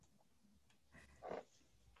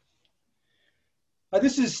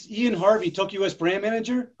This is Ian Harvey, Tokyo US brand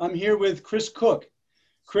manager. I'm here with Chris Cook.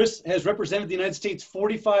 Chris has represented the United States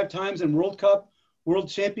 45 times in World Cup, World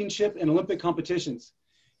Championship, and Olympic competitions.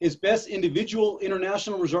 His best individual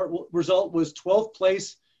international result was 12th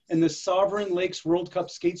place in the Sovereign Lakes World Cup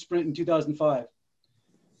skate sprint in 2005.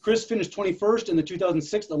 Chris finished 21st in the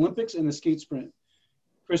 2006 Olympics in the skate sprint.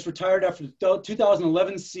 Chris retired after the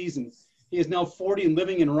 2011 season. He is now 40 and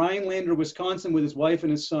living in Rhinelander, Wisconsin with his wife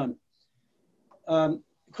and his son.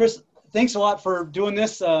 Chris, thanks a lot for doing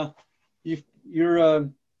this. You're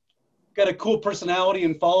got a cool personality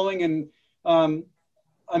and following, and I'm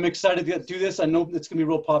excited to do this. I know it's going to be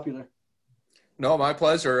real popular. No, my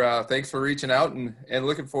pleasure. Thanks for reaching out and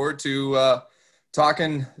looking forward to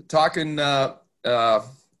talking to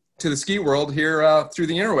the ski world here through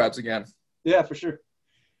the interwebs again. Yeah, for sure.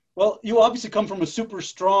 Well, you obviously come from a super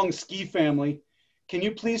strong ski family. Can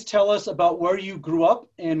you please tell us about where you grew up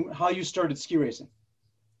and how you started ski racing?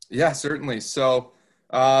 Yeah, certainly. So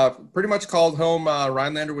pretty much called home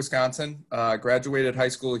Rhinelander, Wisconsin. Graduated high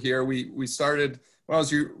school here. We started when I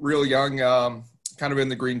was real young, kind of in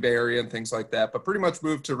the Green Bay area and things like that, but pretty much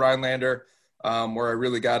moved to Rhinelander where I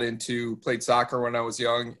really got into, played soccer when I was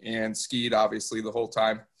young and skied obviously the whole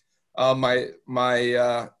time.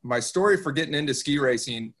 My story for getting into ski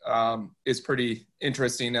racing is pretty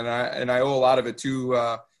interesting, and I owe a lot of it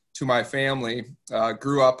to my family.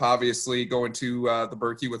 Grew up obviously going to the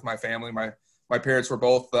Berkey with my family. My parents were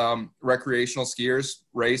both recreational skiers,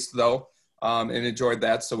 raced though, and enjoyed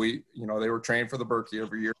that. So they were trained for the Berkey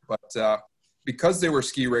every year. But because they were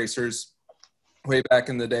ski racers way back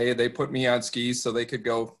in the day, they put me on skis so they could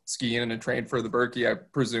go skiing and train for the Berkey, I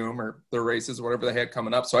presume, or their races, whatever they had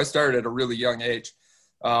coming up. So I started at a really young age.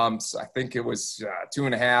 So I think it was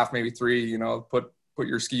 2.5, maybe 3. Put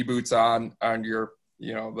your ski boots on your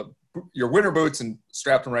your winter boots and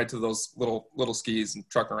strapped them right to those little skis and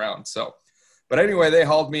truck around. So, but anyway, they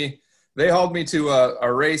hauled me to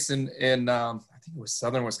a race in I think it was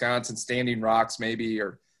Southern Wisconsin, Standing Rocks maybe,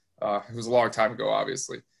 or it was a long time ago,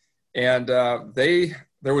 obviously. And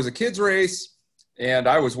there was a kids race, and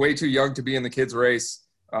I was way too young to be in the kids race,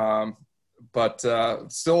 but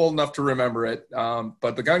still old enough to remember it.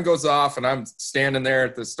 But the gun goes off, and I'm standing there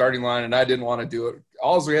at the starting line, and I didn't want to do it.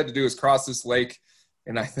 All we had to do is cross this lake,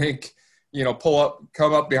 and I think,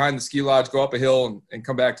 come up behind the ski lodge, go up a hill, and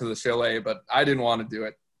come back to the chalet. But I didn't want to do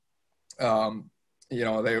it.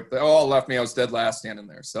 They all left me. I was dead last standing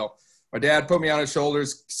there. So my dad put me on his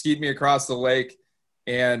shoulders, skied me across the lake.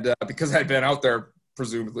 And because I'd been out there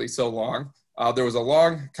presumably so long, there was a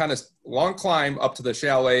long climb up to the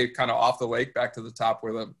chalet, kind of off the lake back to the top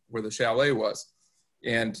where the chalet was.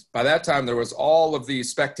 And by that time, there was all of these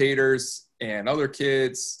spectators and other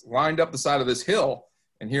kids lined up the side of this hill.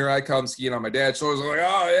 And here I come skiing on my dad's shoulders. I'm like,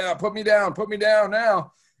 oh yeah, put me down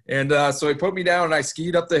now. And so he put me down, and I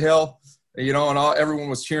skied up the hill, and everyone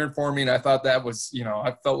was cheering for me. And I thought that was,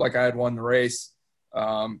 I felt like I had won the race.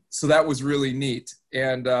 So that was really neat.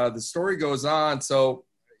 And the story goes on. So,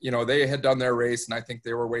 they had done their race, and I think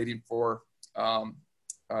they were waiting for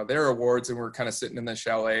their awards, and we're kind of sitting in the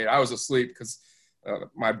chalet. I was asleep because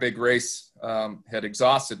my big race had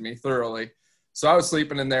exhausted me thoroughly. So I was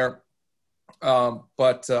sleeping in there.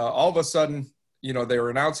 But all of a sudden, they were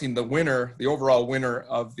announcing the overall winner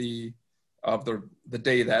of the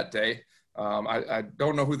day that day. I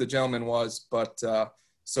don't know who the gentleman was, but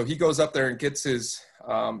so he goes up there and gets his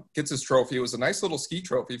trophy. It was a nice little ski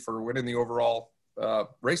trophy for winning the overall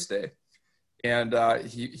race day. And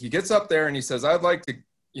he gets up there and he says, I'd like to,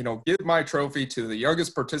 give my trophy to the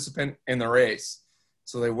youngest participant in the race.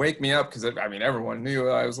 So they wake me up because, everyone knew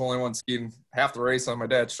I was the only one skiing half the race on my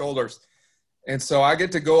dad's shoulders. And so I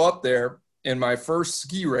get to go up there in my first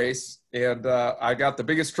ski race, and I got the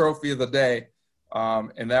biggest trophy of the day.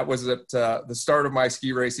 And that was at the start of my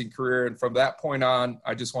ski racing career. And from that point on,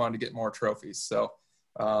 I just wanted to get more trophies. So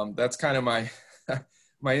that's kind of my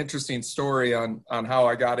my interesting story on how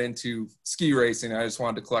I got into ski racing. I just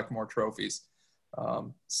wanted to collect more trophies.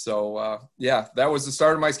 Yeah, that was the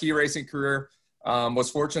start of my ski racing career.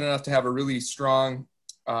 Was fortunate enough to have a really strong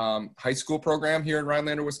high school program here in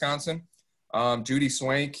Rhinelander, Wisconsin. Judy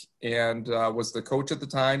Swank was the coach at the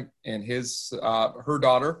time, and her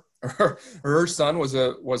daughter, her son was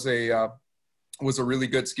a really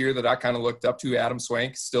good skier that I kind of looked up to. Adam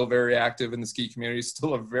Swank, still very active in the ski community,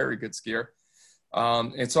 still a very good skier.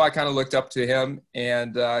 And so I kind of looked up to him,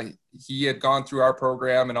 and he had gone through our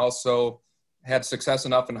program and also had success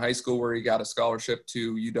enough in high school where he got a scholarship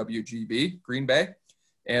to UWGB, Green Bay.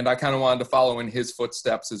 And I kind of wanted to follow in his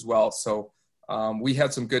footsteps as well. So we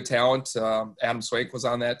had some good talent. Adam Swank was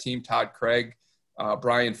on that team. Todd Craig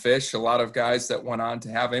Brian Fish, a lot of guys that went on to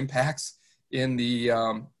have impacts in the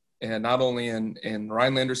and not only in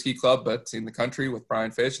Rhinelander Ski Club, but in the country with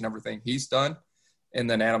Brian Fish and everything he's done. And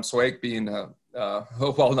then Adam Swake being a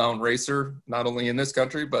well-known racer, not only in this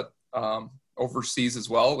country, but overseas as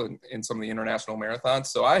well in some of the international marathons.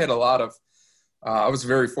 So I had a lot of, I was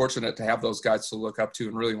very fortunate to have those guys to look up to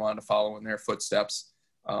and really wanted to follow in their footsteps.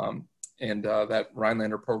 That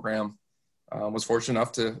Rhinelander program was fortunate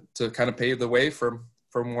enough to kind of pave the way from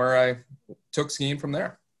where I took skiing from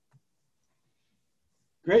there.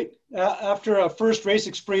 Great. After a first race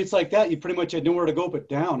experience like that, you pretty much had nowhere to go but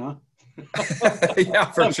down, huh?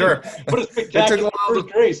 Yeah, for sure. What a spectacular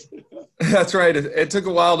first race. That's right. It took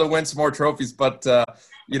a while to win some more trophies, but it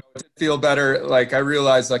did feel better. Like I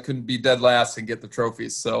realized I couldn't be dead last and get the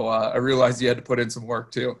trophies. So I realized you had to put in some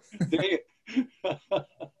work too.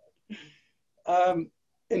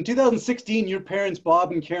 In 2016, your parents,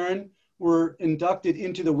 Bob and Karen, were inducted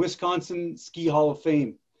into the Wisconsin Ski Hall of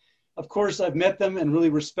Fame. Of course, I've met them and really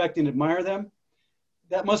respect and admire them.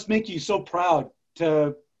 That must make you so proud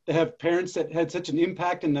to have parents that had such an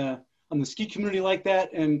impact on the ski community like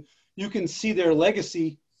that, and you can see their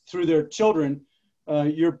legacy through their children.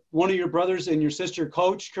 One of your brothers and your sister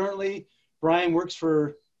coach currently. Brian works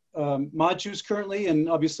for Mod Shoes currently, and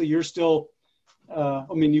obviously you're still.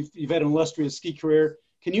 You've had an illustrious ski career.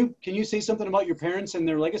 Can you say something about your parents and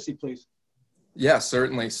their legacy, please? Yeah,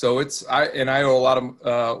 certainly. So I owe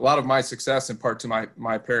a lot of my success in part to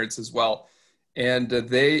my parents as well. And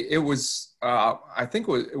I think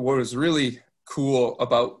what was really cool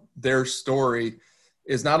about their story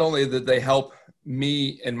is not only that they help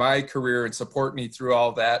me in my career and support me through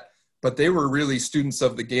all that, but they were really students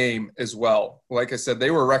of the game as well. Like I said,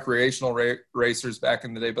 they were recreational racers back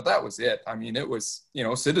in the day, but that was it. I mean, it was,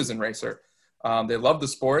 citizen racer. They loved the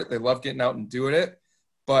sport. They loved getting out and doing it.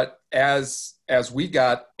 But as we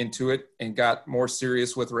got into it and got more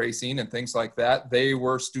serious with racing and things like that, they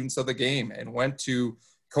were students of the game and went to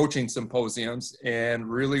coaching symposiums and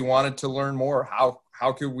really wanted to learn more. How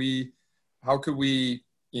could we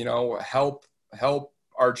help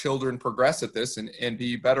our children progress at this and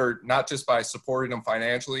be better, not just by supporting them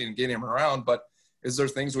financially and getting them around, but is there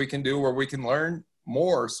things we can do where we can learn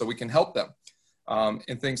more so we can help them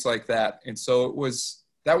and things like that. And so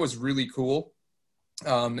that was really cool.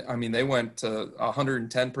 They went to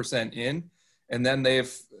 110% in, and then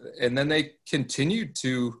they continued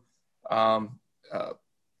to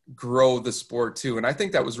grow the sport too. And I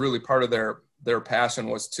think that was really part of their passion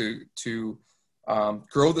was to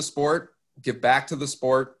grow the sport, give back to the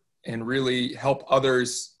sport, and really help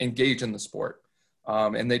others engage in the sport.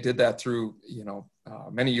 And they did that through,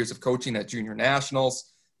 many years of coaching at junior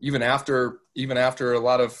nationals. Even after a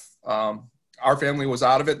lot of our family was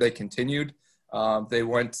out of it, they continued. They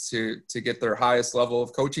went to get their highest level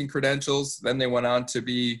of coaching credentials. Then they went on to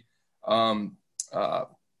be not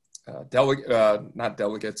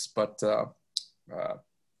delegates, but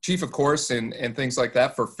chief of course and things like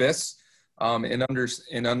that for FIS.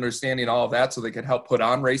 In understanding all of that so they could help put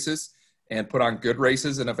on races and put on good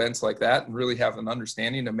races and events like that and really have an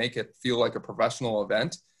understanding to make it feel like a professional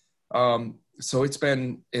event. So it's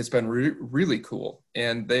been really cool.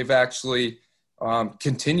 And they've actually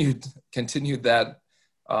continued that,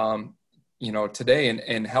 today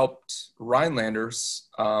and helped Rhinelanders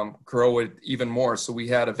grow it even more. So we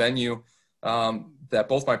had a venue that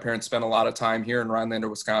both my parents spent a lot of time here in Rhinelander,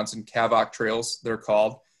 Wisconsin, Cavoc Trails, they're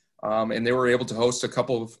called. And they were able to host a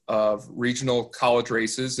couple of regional college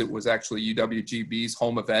races. It was actually UWGB's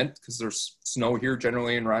home event because there's snow here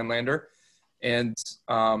generally in Rhinelander. And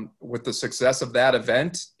with the success of that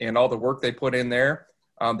event and all the work they put in there,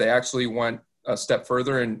 they actually went a step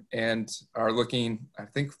further and are looking, I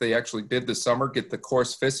think they actually did this summer, get the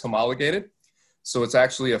course FIS homologated. So it's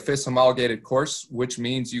actually a FIS homologated course, which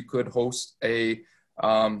means you could host a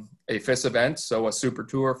FIS event, so a super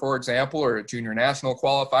tour, for example, or a junior national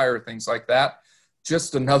qualifier, things like that.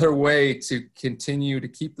 Just another way to continue to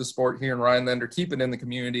keep the sport here in Rhinelander, keep it in the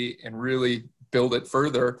community, and really build it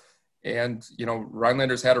further. And,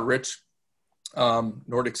 Rhinelanders had a rich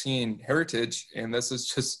Nordic skiing heritage, and this is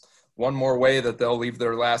just one more way that they'll leave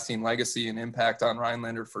their lasting legacy and impact on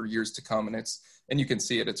Rhinelander for years to come. And you can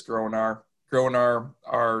see it. It's growing our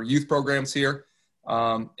youth programs here,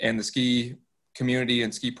 and the ski community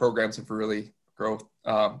and ski programs have really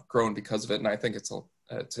grown because of it. And I think it's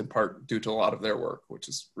in part due to a lot of their work, which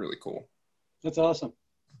is really cool. That's awesome.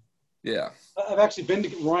 Yeah. I've actually been to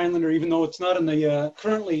Rhinelander, even though it's not in the,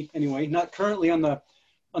 not currently on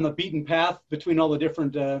the beaten path between all the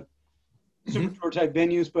different super tour type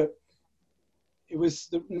venues, but it was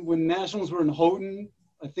when nationals were in Houghton,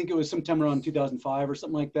 I think it was sometime around 2005 or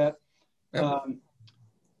something like that. Yeah.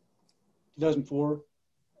 2004.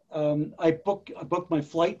 I booked my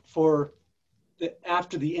flight for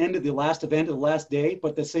after the end of the last event of the last day,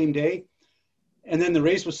 but the same day. And then the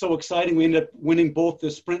race was so exciting. We ended up winning both the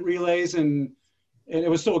sprint relays, and it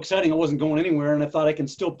was so exciting. I wasn't going anywhere, and I thought I can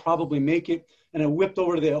still probably make it. And I whipped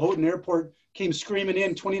over to the Houghton Airport, came screaming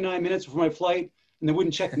in 29 minutes before my flight, and they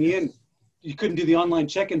wouldn't check me in. You couldn't do the online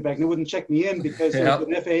check-in back. They wouldn't check me in because Yep. there's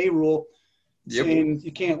an FAA rule saying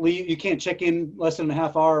you can't leave, you can't check in less than a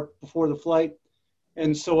half hour before the flight.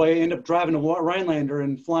 And so I ended up driving to Rhinelander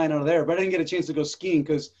and flying out of there. But I didn't get a chance to go skiing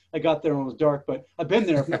because I got there when it was dark. But I've been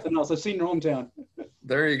there, if nothing else. I've seen your hometown.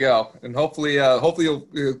 There you go. And hopefully you'll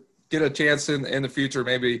get a chance in the future.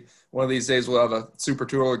 Maybe one of these days we'll have a Super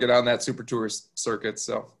Tour or get on that Super Tour circuit.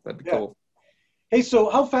 So that'd be cool. Hey, so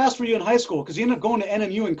how fast were you in high school? Because you ended up going to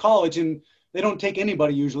NMU in college, and they don't take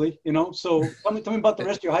anybody usually, you know. So tell me about the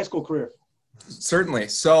rest of your high school career. Certainly.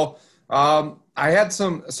 So I had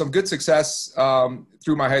some good success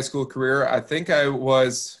through my high school career. I think I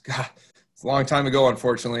was, God, it's a long time ago,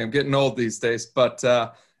 unfortunately. I'm getting old these days. But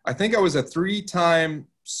I think I was a 3-time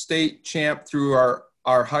state champ through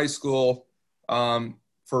our high school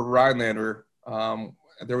for Rhinelander.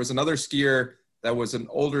 There was another skier that was an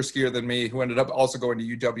older skier than me who ended up also going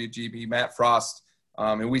to UWGB, Matt Frost.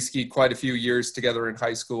 And we skied quite a few years together in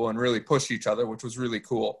high school and really pushed each other, which was really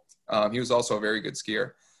cool. He was also a very good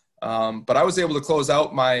skier. But I was able to close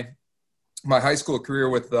out my high school career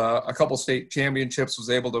with a couple state championships, was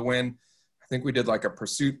able to win. I think we did like a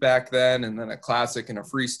pursuit back then, and then a classic and a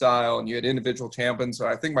freestyle, and you had individual champions. So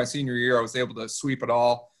I think my senior year, I was able to sweep it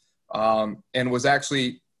all, and was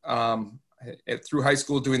actually through high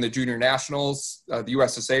school doing the junior nationals, the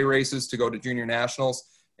USSA races to go to junior nationals.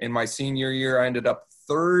 In my senior year, I ended up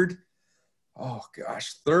third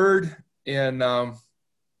in,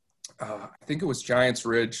 I think it was Giants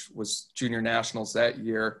Ridge was junior nationals that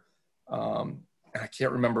year. And I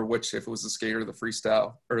can't remember if it was the skate or the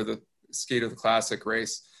freestyle or the skate or the classic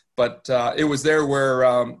race, but it was there where,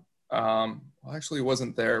 actually it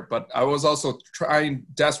wasn't there, but I was also trying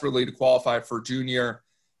desperately to qualify for junior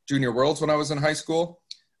worlds when I was in high school.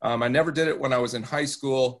 I never did it when I was in high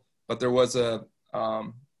school, but there was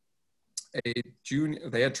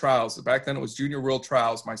they had trials. Back then it was junior world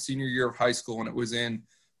trials, my senior year of high school. And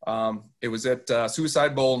it was at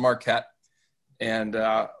Suicide Bowl in Marquette. And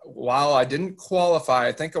while I didn't qualify,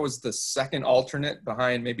 I think I was the second alternate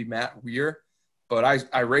behind maybe Matt Weir, but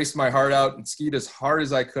I raced my heart out and skied as hard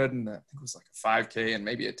as I could. And I think it was like a 5K and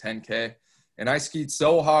maybe a 10K. And I skied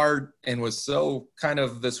so hard and was so kind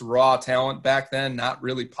of this raw talent back then, not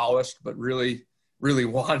really polished, but really, really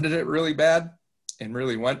wanted it really bad and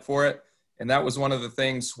really went for it. And that was one of the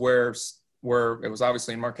things where it was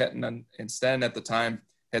obviously in Marquette, and Sten at the time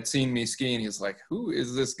had seen me skiing. He's like, who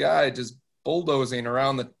is this guy just bulldozing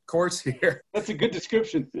around the course here? That's a good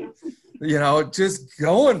description. You know, just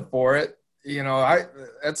going for it. You know,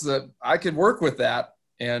 I could work with that.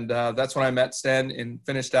 And that's when I met Sten and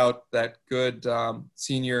finished out that good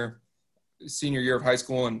senior year of high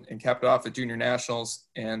school and capped it off at junior nationals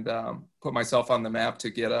and put myself on the map to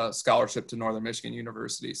get a scholarship to Northern Michigan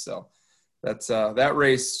University. So that's that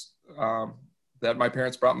race that my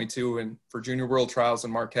parents brought me to, and for junior world trials in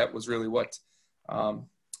Marquette was really what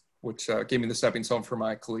gave me the stepping stone for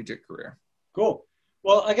my collegiate career. Cool.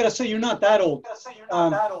 Well, I got to say, you're not that old.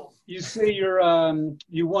 You say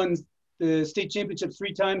you won the state championship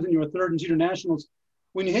 3 times and you were third in junior nationals.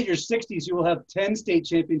 When you hit your 60s, you will have 10 state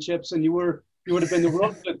championships, and you would have been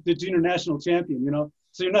the junior national champion, you know?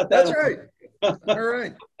 So you're not that old. That's right. All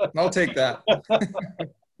right. I'll take that.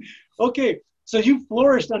 Okay. So you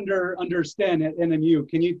flourished under Sten at NMU.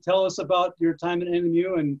 Can you tell us about your time at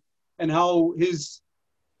NMU and how his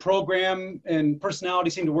program and personality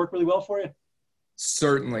seemed to work really well for you?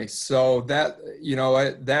 Certainly. So that, you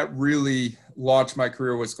know, that really launched my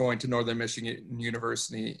career, was going to Northern Michigan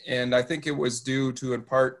University. And I think it was due to, in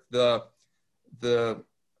part, the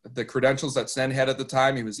credentials that Sten had at the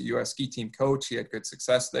time. He was a U.S. ski team coach. He had good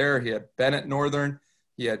success there. He had been at Northern.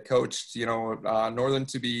 He had coached, Northern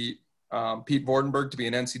to be Pete Vordenberg to be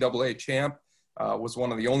an NCAA champ, was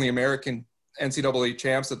one of the only American NCAA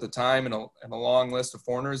champs at the time in a long list of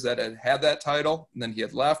foreigners that had that title. And then he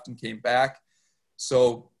had left and came back.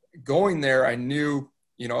 So going there, I knew,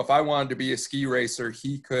 if I wanted to be a ski racer,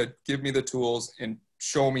 he could give me the tools and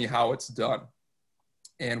show me how it's done.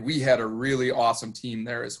 And we had a really awesome team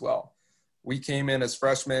there as well. We came in as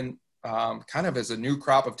freshmen, kind of as a new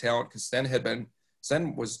crop of talent, because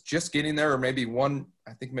Sten was just getting there, or maybe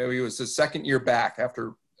it was his second year back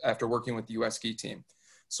after working with the U.S. ski team.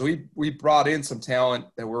 So we brought in some talent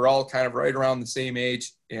that were all kind of right around the same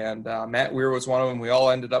age. And Matt Weir was one of them. We all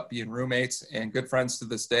ended up being roommates and good friends to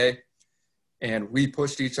this day. And we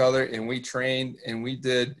pushed each other and we trained and we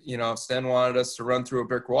did, if Sten wanted us to run through a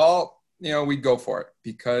brick wall, we'd go for it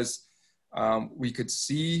because we could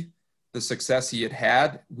see the success he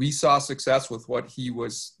had. We saw success with what he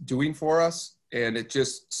was doing for us, and it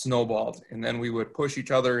just snowballed. And then we would push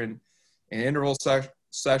each other in interval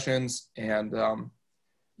sessions, and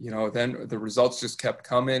then the results just kept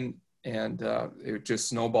coming, and it just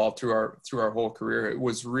snowballed through our whole career. It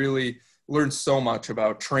was really learned so much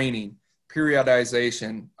about training,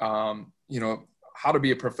 periodization, how to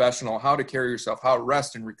be a professional, how to carry yourself, how to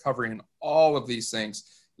rest and recovery, and all of these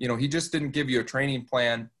things. He just didn't give you a training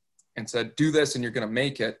plan and said, do this and you're going to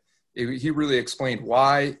make it. He really explained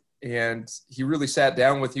why, and he really sat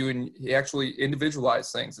down with you and he actually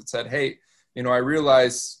individualized things and said, hey, I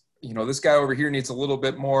realize, this guy over here needs a little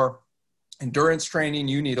bit more endurance training.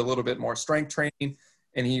 You need a little bit more strength training.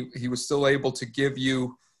 And he was still able to give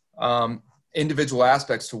you individual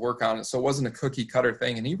aspects to work on it. So it wasn't a cookie cutter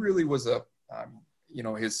thing. And he really was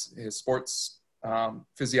his sports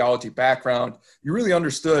physiology background, you really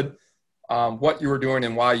understood what you were doing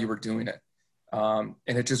and why you were doing it. And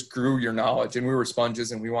it just grew your knowledge, and we were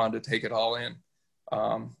sponges and we wanted to take it all in.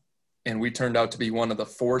 And we turned out to be one of the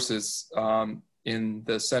forces in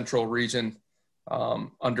the central region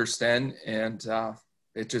under Sten, and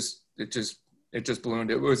it just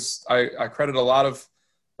ballooned. I credit a lot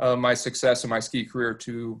of my success in my ski career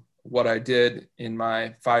to what I did in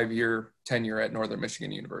my 5-year tenure at Northern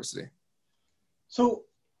Michigan University. So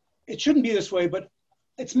it shouldn't be this way, but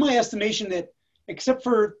it's my estimation that except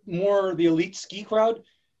for more the elite ski crowd,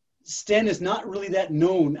 Sten is not really that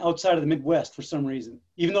known outside of the Midwest for some reason.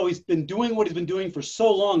 Even though he's been doing what he's been doing for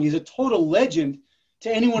so long, he's a total legend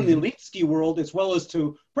to anyone in the elite ski world, as well as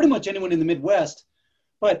to pretty much anyone in the Midwest.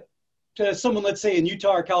 But to someone, let's say in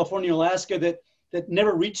Utah or California, Alaska, that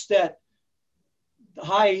never reached that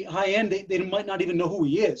high end, they might not even know who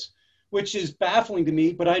he is, which is baffling to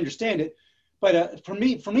me, but I understand it. But from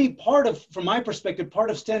my perspective,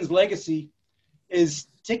 part of Sten's legacy is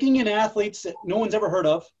taking in athletes that no one's ever heard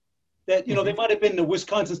of, that, they might have been the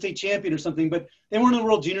Wisconsin state champion or something, but they weren't on the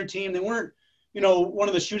world junior team. They weren't, one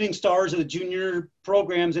of the shooting stars of the junior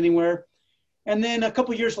programs anywhere. And then a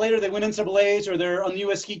couple of years later, they win NCAAs, or they're on the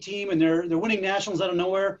U.S. ski team and they're winning nationals out of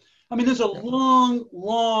nowhere. I mean, there's a long,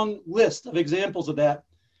 long list of examples of that.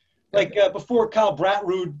 Like before Kyle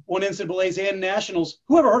Bratrud won NCAAs and nationals,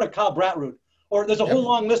 whoever heard of Kyle Bratrud? Or there's a whole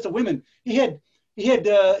long list of women. He had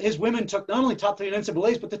his women took not only top 3 in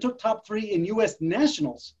NCAAs, but they took top 3 in U.S.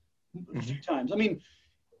 nationals a few times. I mean,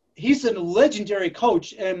 he's a legendary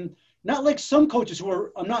coach, and not like some coaches who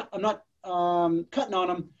are. I'm not cutting on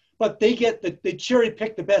them, but they cherry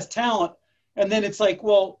pick the best talent, and then it's like,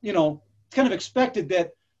 well, it's kind of expected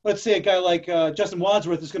that, let's say a guy like Justin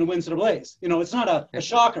Wadsworth is going to win NCAAs. It's not a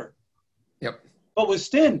shocker. Yep. But with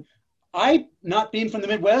Sten, I not being from the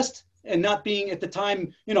Midwest, and not being at the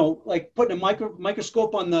time, like putting a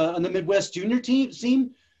microscope on the Midwest junior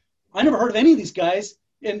team, I never heard of any of these guys,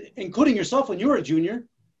 including yourself when you were a junior.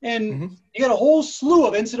 And you got a whole slew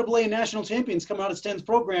of NCAA and national champions coming out of Sten's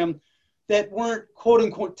program that weren't quote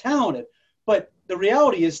unquote talented. But the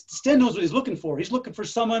reality is Sten knows what he's looking for. He's looking for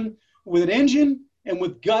someone with an engine and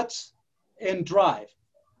with guts and drive.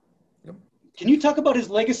 Yep. Can you talk about his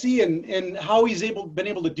legacy and how he's been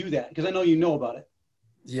able to do that? Because I know you know about it.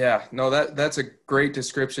 Yeah, no, that's a great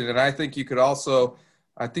description. And I think you can also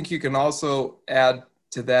add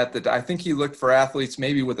to that I think he looked for athletes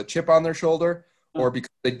maybe with a chip on their shoulder, or because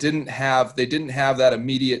they didn't have that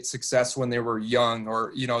immediate success when they were young,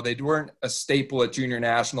 or, they weren't a staple at junior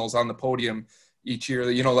nationals on the podium each year,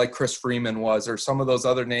 like Chris Freeman was, or some of those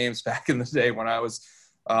other names back in the day when I was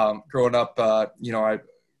growing up. I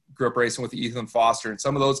grew up racing with Ethan Foster and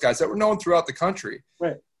some of those guys that were known throughout the country.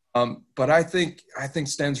 Right. But I think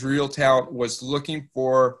Sten's real talent was looking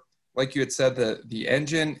for, like you had said, the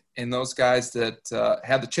engine and those guys that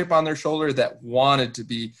had the chip on their shoulder,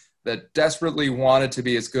 that desperately wanted to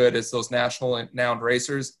be as good as those national renowned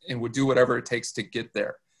racers and would do whatever it takes to get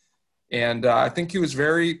there. And I think he was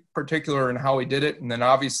very particular in how he did it. And then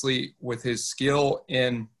obviously with his skill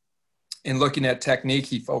in looking at technique,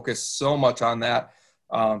 he focused so much on that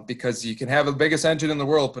because you can have the biggest engine in the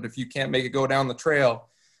world, but if you can't make it go down the trail,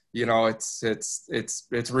 it's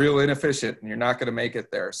real inefficient and you're not going to make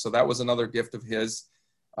it there. So that was another gift of his,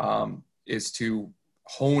 is to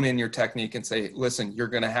hone in your technique and say, listen, you're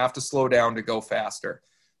going to have to slow down to go faster,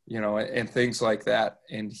 and things like that.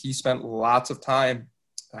 And he spent lots of time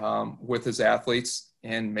with his athletes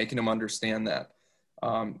and making them understand that.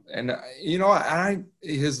 And he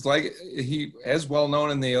is well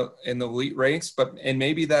known in the elite ranks, and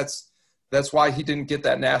maybe that's why he didn't get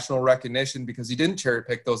that national recognition, because he didn't cherry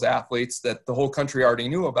pick those athletes that the whole country already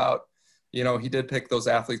knew about. He did pick those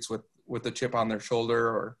athletes with the chip on their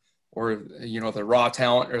shoulder, or the raw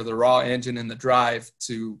talent or the raw engine and the drive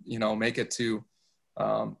to make it to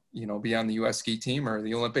be on the U.S. ski team or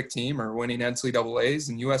the Olympic team or winning NCAAs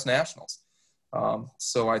and U.S. nationals.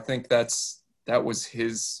 So I think that was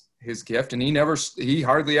his gift, and he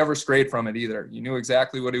hardly ever strayed from it either. You knew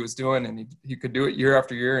exactly what he was doing, and he could do it year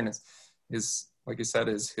after year. And his like you said,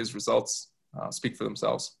 his results speak for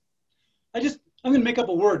themselves. I'm going to make up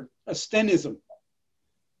a word, a Stenism.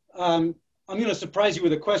 I'm going to surprise you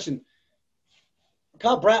with a question.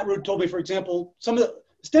 Kyle Bratrud told me, for example,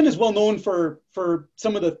 Sten is well known for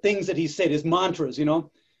some of the things that he said, his mantras,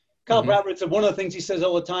 Kyle Bratrud said one of the things he says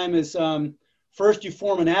all the time is, first you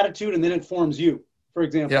form an attitude and then it forms you, for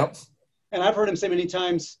example. Yep. And I've heard him say many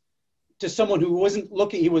times to someone who wasn't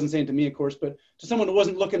looking, he wasn't saying to me, of course, but to someone who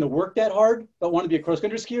wasn't looking to work that hard, but wanted to be a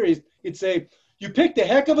cross-country skier, he'd say, you picked a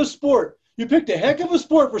heck of a sport. You picked a heck of a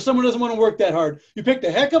sport for someone who doesn't want to work that hard. You picked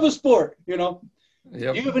a heck of a sport, Yep. Do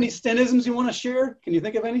you have any Stenisms you want to share? Can you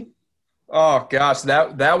think of any? Oh gosh,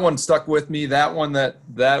 that one stuck with me. That one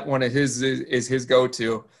of his is his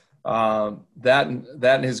go-to. That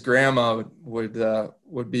and his grandma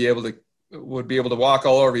would be able to walk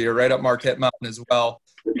all over you right up Marquette Mountain as well.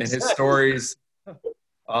 Exactly.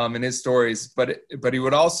 In his stories, but he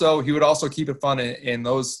would also keep it fun in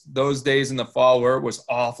those days in the fall where it was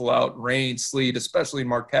awful out, rain, sleet, especially in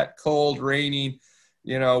Marquette, cold, raining.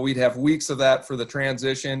 We'd have weeks of that for the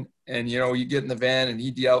transition, and you get in the van and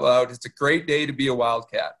he'd yell out, "It's a great day to be a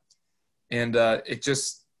Wildcat," and it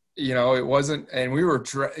just it wasn't. And we were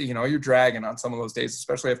you're dragging on some of those days,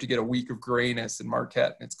 especially after you get a week of grayness in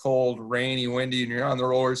Marquette and it's cold, rainy, windy, and you're on the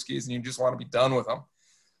roller skis and you just want to be done with them.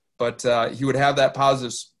 But he would have that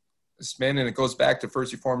positive spin, and it goes back to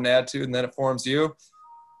first you form an attitude and then it forms you.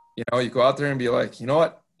 You go out there and be like, you know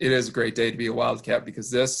what? It is a great day to be a Wildcat,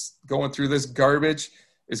 because going through this garbage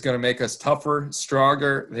is going to make us tougher,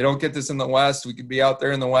 stronger. They don't get this in the West. We could be out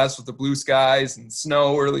there in the West with the blue skies and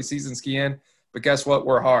snow, early season skiing, but guess what?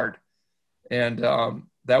 We're hard. And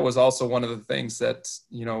that was also one of the things that,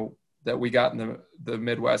 that we got in the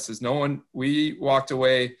Midwest is we walked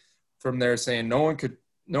away from there saying no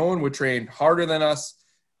one would train harder than us,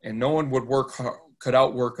 and no one could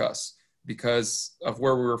outwork us because of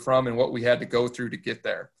where we were from and what we had to go through to get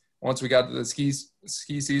there. Once we got to the ski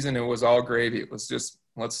season, it was all gravy. It was just,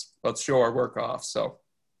 let's show our work off. So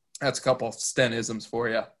that's a couple of Stenisms for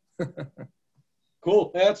you.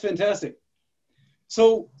 Cool. That's fantastic.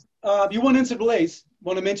 So you won NCAAs.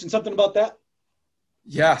 Want to mention something about that?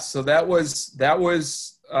 Yeah. So that was the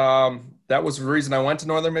reason I went to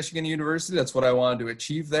Northern Michigan University. That's what I wanted to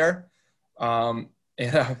achieve there. And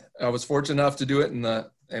I was fortunate enough to do it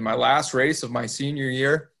in my last race of my senior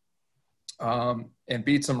year, and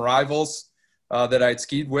beat some rivals that I'd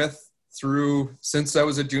skied with since I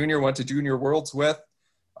was a junior, went to Junior Worlds with.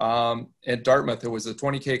 At Dartmouth, it was a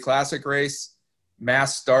 20K classic race,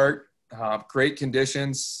 mass start, great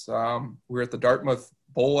conditions. We were at the Dartmouth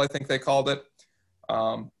Bowl, I think they called it.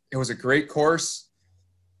 It was a great course.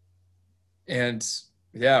 And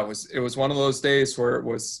yeah, it was one of those days where it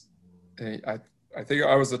was, I think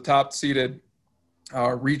I was the top seeded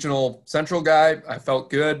regional central guy. I felt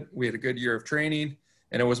good. We had a good year of training,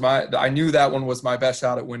 and I knew that one was my best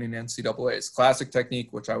shot at winning NCAAs. Classic technique,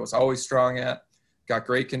 which I was always strong at. Got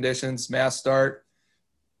great conditions, mass start.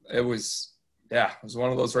 It was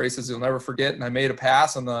one of those races you'll never forget. And I made a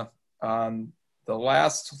pass on the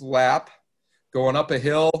last lap, going up a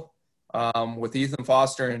hill with Ethan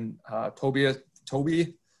Foster and Toby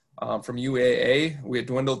from UAA. We had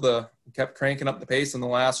kept cranking up the pace in the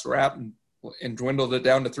last lap and dwindled it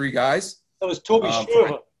down to 3 guys. That was Toby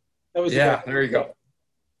Schuva. There you go.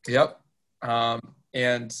 Yep.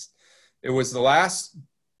 And it was the last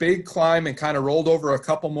big climb and kind of rolled over a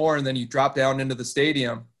couple more, and then you drop down into the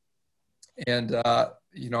stadium. And,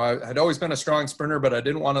 I'd always been a strong sprinter, but I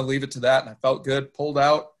didn't want to leave it to that. And I felt good, pulled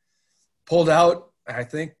out. I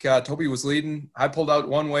think Toby was leading. I pulled out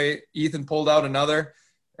one way. Ethan pulled out another.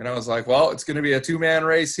 And I was like, well, it's going to be a 2-man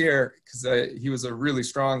race here, because he was a really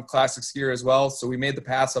strong classic skier as well. So we made the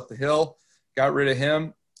pass up the hill, got rid of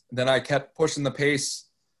him. Then I kept pushing the pace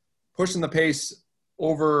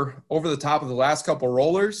over the top of the last couple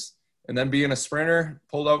rollers. And then being a sprinter,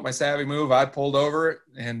 pulled out my savvy move. I pulled over it,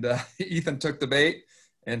 and Ethan took the bait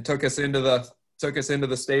and took us into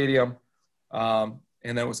the stadium. And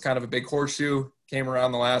then it was kind of a big horseshoe, came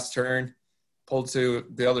around the last turn, pulled to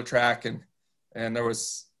the other track, and And there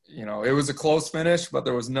was, it was a close finish, but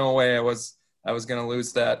there was no way I was going to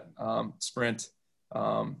lose that sprint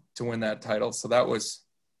to win that title. So that was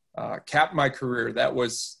capped my career. That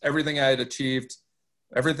was everything I had achieved,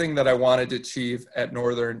 everything that I wanted to achieve at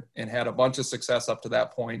Northern, and had a bunch of success up to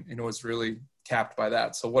that point, and it was really capped by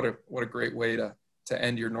that. So what a great way to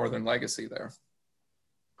end your Northern legacy there.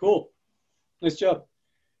 Cool. Nice job.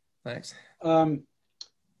 Thanks. I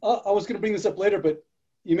was going to bring this up later, but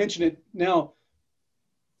you mentioned it now.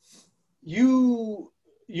 You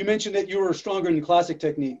mentioned that you were stronger in classic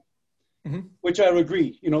technique, mm-hmm. which I would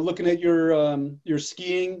agree. Looking at your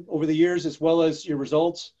skiing over the years as well as your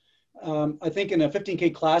results, I think in a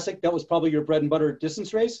 15K classic, that was probably your bread and butter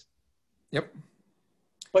distance race. Yep.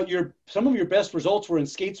 But some of your best results were in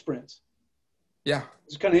skate sprints. Yeah.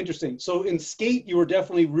 It's kind of interesting. So in skate, you were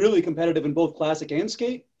definitely really competitive in both classic and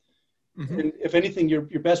skate. Mm-hmm. And if anything, your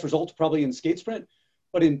best results probably in skate sprint.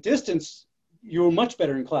 But in distance, you were much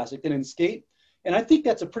better in classic than in skate. And I think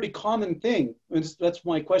that's a pretty common thing. And that's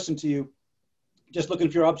my question to you, just looking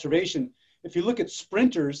for your observation. If you look at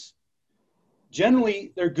sprinters,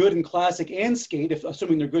 generally they're good in classic and skate,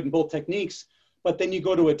 assuming they're good in both techniques. But then you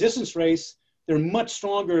go to a distance race, they're much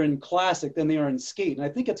stronger in classic than they are in skate. And I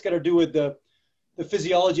think it's got to do with the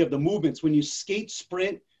physiology of the movements. When you skate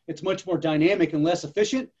sprint, it's much more dynamic and less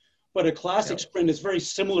efficient. But a classic sprint is very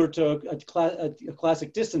similar to a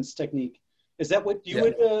classic distance technique. Is that what you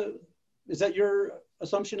would? Is that your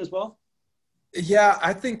assumption as well? Yeah,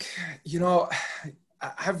 I think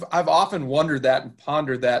I've often wondered that and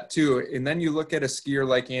pondered that too. And then you look at a skier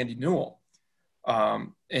like Andy Newell,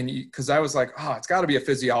 because I was like, it's got to be a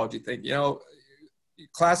physiology thing.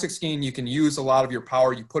 Classic skiing, you can use a lot of your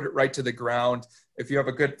power. You put it right to the ground. If you have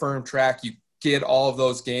a good firm track, you get all of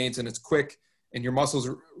those gains, and it's quick, and your muscles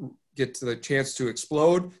get to the chance to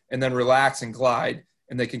explode and then relax and glide,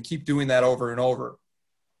 and they can keep doing that over and over.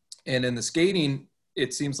 And in the skating,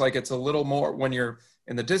 it seems like it's a little more, when you're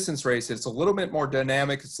in the distance race, it's a little bit more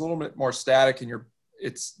dynamic, it's a little bit more static, and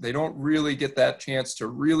they don't really get that chance to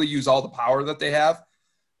really use all the power that they have,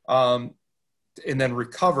 and then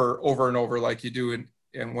recover over and over like you do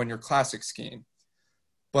in when you're classic skiing.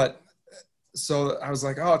 But so I was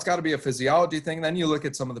like, it's got to be a physiology thing. Then you look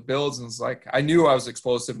at some of the builds, and it's like, I knew I was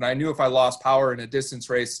explosive, and I knew if I lost power in a distance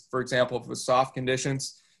race, for example, if it was soft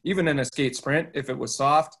conditions, even in a skate sprint, if it was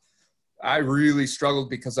soft, I really struggled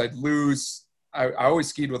because I'd lose. I always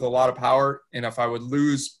skied with a lot of power, and if I would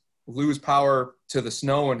lose power to the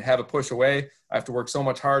snow and have it push away, I have to work so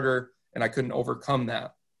much harder, and I couldn't overcome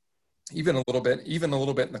that. Even a little bit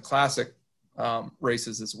in the classic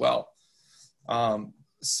races as well.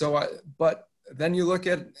 But then you look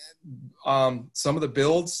at some of the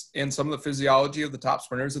builds and some of the physiology of the top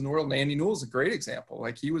sprinters in the world. And Andy Newell is a great example.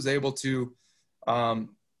 Like, he was able to,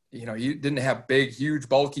 he didn't have big, huge,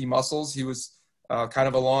 bulky muscles. He was kind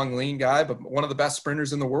of a long, lean guy, but one of the best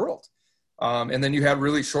sprinters in the world. And then you had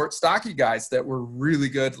really short, stocky guys that were really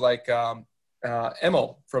good, like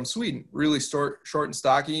Emil from Sweden, really short and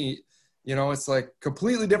stocky. It's like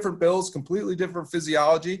completely different builds, completely different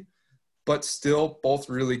physiology, but still both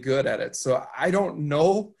really good at it. So I don't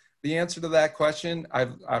know the answer to that question.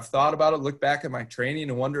 I've thought about it, looked back at my training,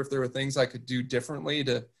 and wonder if there were things I could do differently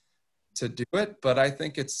to do it. But I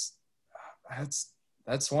think that's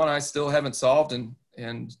one I still haven't solved,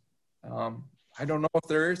 and I don't know if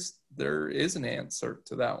there is an answer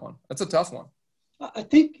to that one. That's a tough one. I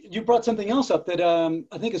think you brought something else up that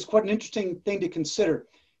I think is quite an interesting thing to consider.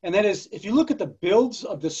 And that is, if you look at the builds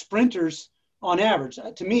of the sprinters on average,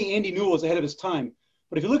 to me, Andy Newell was ahead of his time.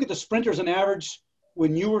 But if you look at the sprinters on average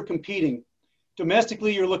when you were competing,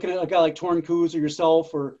 domestically, you're looking at a guy like Torren Koos or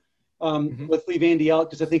yourself, or let's leave Andy out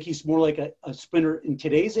because I think he's more like a sprinter in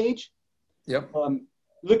today's age. Yep.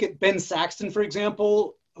 Look at Ben Saxton, for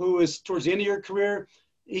example, who is towards the end of your career.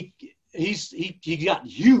 He got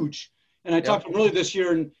huge. And I talked to him earlier this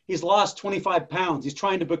year, and he's lost 25 pounds. He's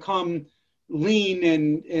trying to become lean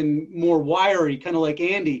and more wiry, kind of like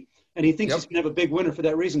Andy. And he thinks he's going to have a big winner for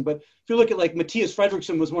that reason. But if you look at, like, Matthias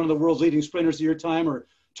Fredriksson was one of the world's leading sprinters of your time, or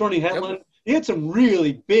Tony Hetland. He had some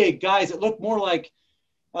really big guys that looked more like,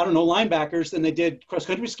 I don't know, linebackers than they did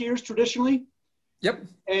cross-country skiers traditionally. Yep.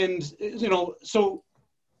 And, so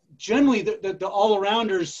generally the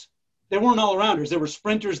all-arounders, they weren't all-arounders. They were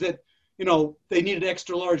sprinters that, they needed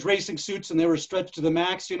extra large racing suits, and they were stretched to the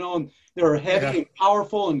max, and they were heavy and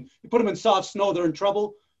powerful, and you put them in soft snow, they're in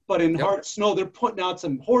trouble. But in hard snow, they're putting out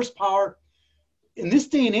some horsepower. In this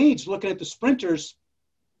day and age, looking at the sprinters,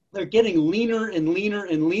 they're getting leaner and leaner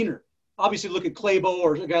and leaner. Obviously, look at Klæbo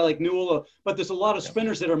or a guy like Newell, but there's a lot of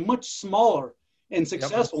sprinters that are much smaller and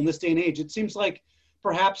successful in this day and age. It seems like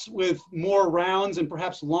perhaps with more rounds and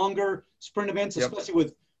perhaps longer sprint events, especially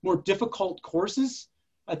with more difficult courses.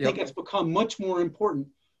 I think it's become much more important.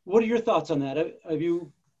 What are your thoughts on that? Have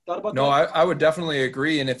you thought about that? No, I would definitely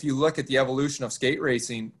agree. And if you look at the evolution of skate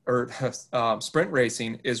racing or sprint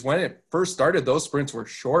racing, is when it first started, those sprints were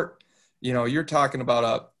short. You know, you're talking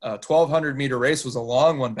about a 1,200 meter race was a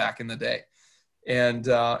long one back in the day. And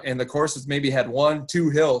the courses maybe had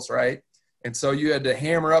 1-2 hills, right? And so you had to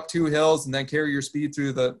hammer up 2 hills and then carry your speed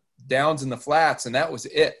through the downs and the flats, and that was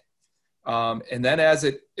it. And then as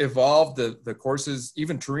it evolved, the courses,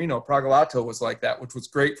 even Torino, Pragalato was like that, which was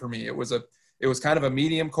great for me. It was kind of a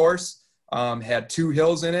medium course, had 2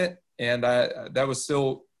 hills in it, and that was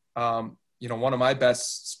still, one of my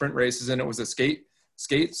best sprint races, and it was a skate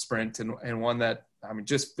sprint and one that,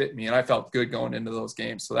 just fit me, and I felt good going into those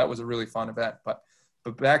games. So that was a really fun event. But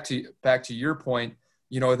back to your point,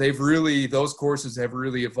 those courses have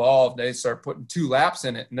really evolved. They start putting 2 laps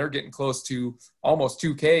in it, and they're getting close to almost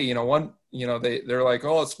 2K. They're like,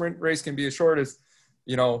 oh, a sprint race can be as short as,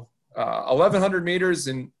 1,100 meters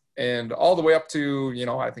and all the way up to,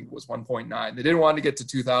 I think it was 1.9. They didn't want to get to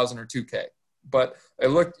 2,000 or 2K. But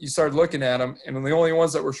you started looking at them, and the only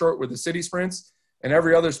ones that were short were the city sprints, and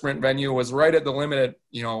every other sprint venue was right at the limit at,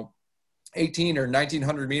 18 or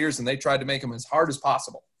 1,900 meters, and they tried to make them as hard as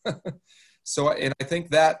possible. So, and I think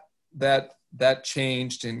that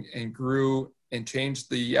changed and grew and changed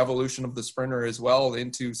the evolution of the sprinter as well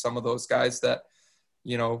into some of those guys that,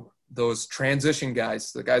 those transition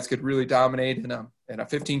guys. The guys could really dominate in a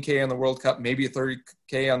 15K on the World Cup, maybe a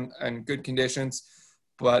 30K on good conditions.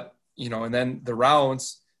 But, and then the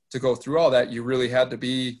rounds to go through all that, you really had to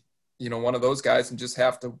be, one of those guys and just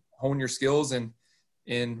have to hone your skills and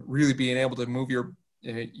really being able to move your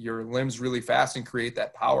limbs really fast and create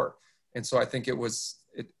that power. And so I think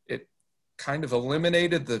it kind of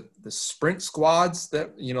eliminated the sprint squads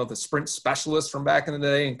that, the sprint specialists from back in the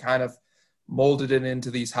day, and kind of molded it into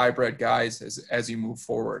these hybrid guys as you move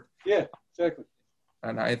forward. Yeah, exactly.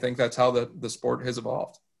 And I think that's how the sport has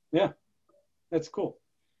evolved. Yeah, that's cool.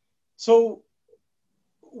 So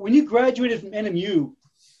when you graduated from NMU,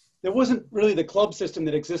 there wasn't really the club system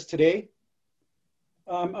that exists today.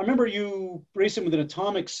 I remember you racing with an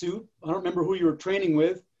atomic suit. I don't remember who you were training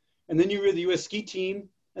with. And then you were the U.S. ski team,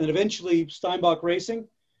 and then eventually Steinbach Racing.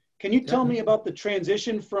 Can you tell me about the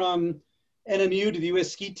transition from NMU to the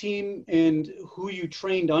U.S. ski team and who you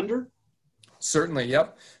trained under? Certainly,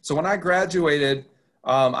 yep. So when I graduated,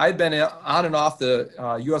 I'd been on and off the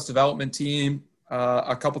U.S. development team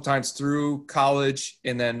a couple times through college.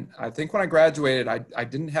 And then I think when I graduated, I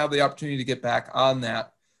didn't have the opportunity to get back on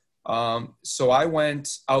that. So I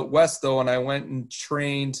went out west, though, and I went and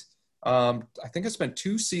trained. I think I spent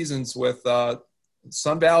 2 seasons with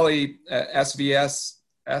Sun Valley SVSEF,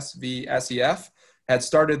 had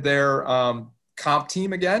started their comp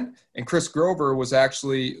team again. And Chris Grover was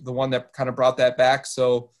actually the one that kind of brought that back.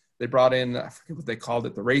 So they brought in, I forget what they called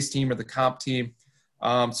it, the race team or the comp team.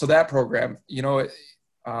 So that program,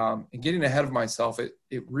 and getting ahead of myself,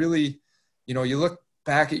 it really, you look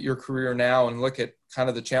back at your career now and look at kind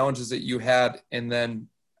of the challenges that you had. And then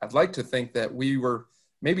I'd like to think that we were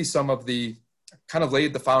maybe some of the kind of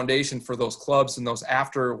laid the foundation for those clubs and those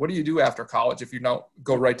what do you do after college if you don't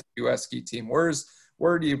go right to the U.S. ski team?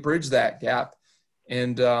 Where do you bridge that gap?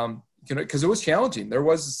 And, because it was challenging. There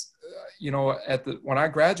was, when I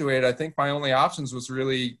graduated, I think my only options was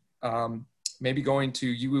really maybe going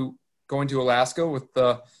to Alaska with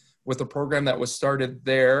the program that was started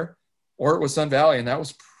there, or it was Sun Valley, and that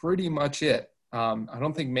was pretty much it. I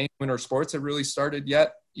don't think Maine Winter Sports had really started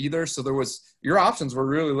yet either. So your options were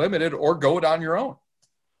really limited, or go it on your own.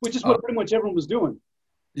 Which is what pretty much everyone was doing.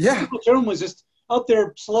 Yeah. Everyone was just out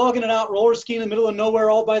there slogging it out, roller skiing in the middle of nowhere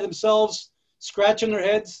all by themselves, scratching their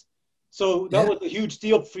heads. So that was a huge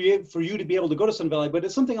deal for you to be able to go to Sun Valley. But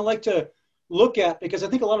it's something I like to look at, because I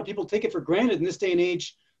think a lot of people take it for granted in this day and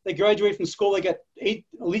age. They graduate from school, they get 8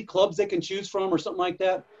 elite clubs they can choose from or something like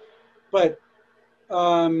that. But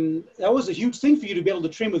that was a huge thing for you to be able to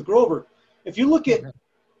train with Grover. If you look at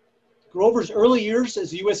Grover's early years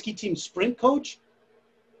as the U.S. ski team sprint coach,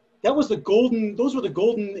 that was the golden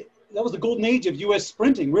age of U.S.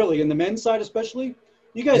 sprinting, really, in the men's side especially.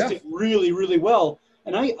 You guys did really, really well.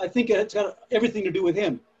 And I think it's got everything to do with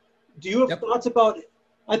him. Do you have thoughts about,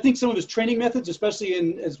 I think some of his training methods,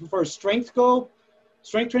 especially as far as strength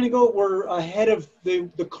training go, were ahead of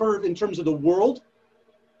the curve in terms of the world.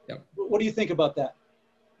 Yep. What do you think about that?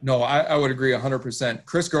 No, I would agree 100%.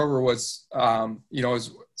 Chris Grover was,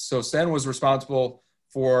 so Sten was responsible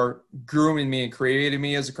for grooming me and creating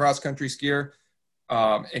me as a cross-country skier,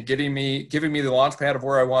 and giving me the launch pad of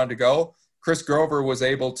where I wanted to go. Chris Grover was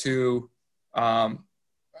able to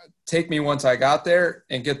take me once I got there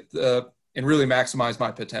and and really maximize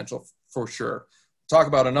my potential for sure. Talk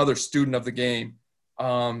about another student of the game.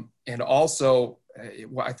 And also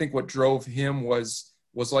I think what drove him was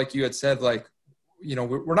like you had said, like, you know,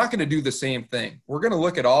 we're not going to do the same thing. We're going to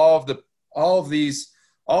look at all of these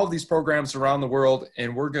programs around the world,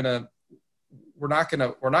 and we're not going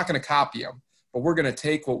to copy them, but we're going to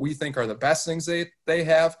take what we think are the best things they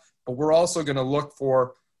have, but we're also going to look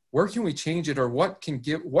for where can we change it, or what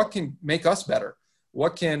can make us better?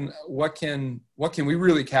 What can we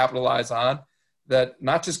really capitalize on, that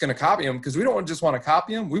not just going to copy them, because we don't just want to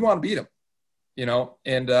copy them. We want to beat them, you know,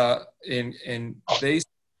 and they,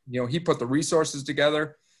 you know, he put the resources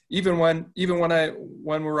together, even when we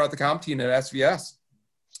were at the comp team at SVS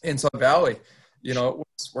in Sun Valley, you know,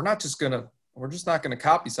 we're just not going to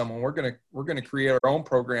copy someone. We're going to create our own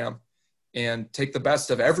program and take the best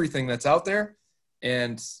of everything that's out there,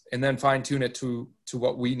 and then fine tune it to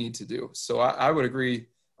what we need to do. So I would agree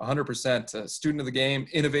 100%. Student of the game,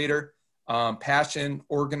 innovator, passion,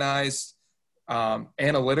 organized,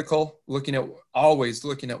 analytical, always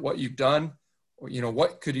looking at what you've done. You know,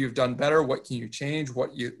 what could you have done better? What can you change?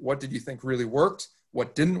 What did you think really worked?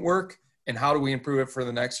 What didn't work? And how do we improve it for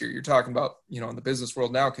the next year? You're talking about, you know, in the business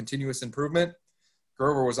world now, continuous improvement.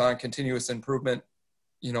 Grover was on continuous improvement,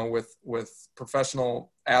 you know, with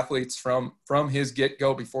professional athletes from his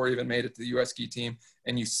get-go before he even made it to the U.S. ski team.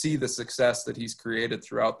 And you see the success that he's created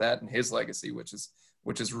throughout that and his legacy, which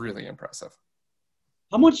is really impressive.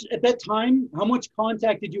 How much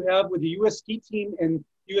contact did you have with the U.S. ski team and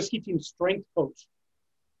U.S. ski team strength coach?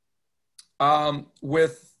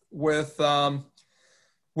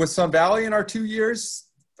 With Sun Valley in our 2 years,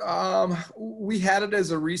 we had it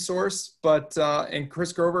as a resource, but and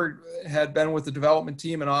Chris Grover had been with the development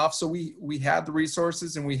team and off, so we had the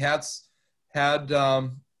resources, and we had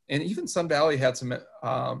and even Sun Valley had some.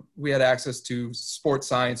 We had access to sports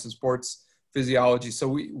science and sports physiology, so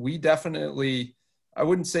we definitely. I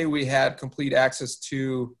wouldn't say we had complete access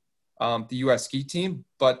to the U.S. ski team,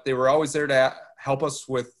 but they were always there to help us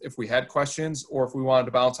with if we had questions or if we wanted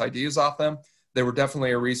to bounce ideas off them. They were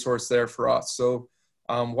definitely a resource there for us. So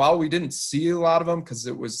while we didn't see a lot of them, because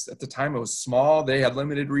at the time it was small, they had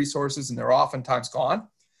limited resources and they're oftentimes gone.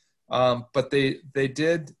 But they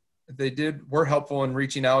were helpful in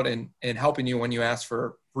reaching out and helping you when you asked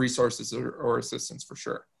for resources or assistance, for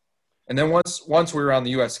sure. And then once we were on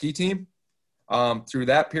the U.S. ski team, through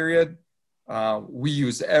that period, we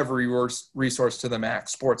used every resource to the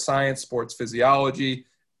max: sports science, sports physiology,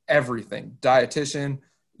 everything, dietitian,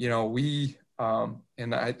 you know,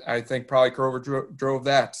 and I think probably Grover drove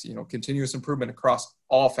that, you know, continuous improvement across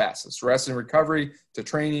all facets, rest and recovery to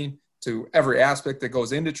training, to every aspect that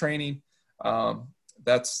goes into training.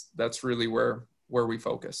 That's really where we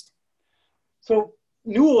focused. So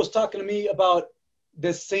Newell was talking to me about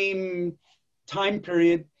this same time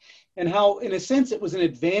period and how, in a sense, it was an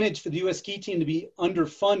advantage for the U.S. ski team to be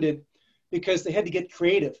underfunded because they had to get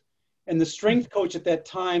creative. And the strength coach at that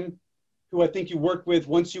time, who I think you worked with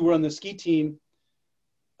once you were on the ski team,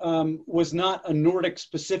 was not a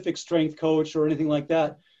Nordic-specific strength coach or anything like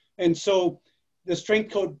that. And so the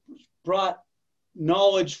strength coach brought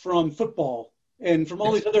knowledge from football and from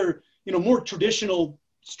all these other, you know, more traditional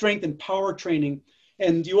strength and power training.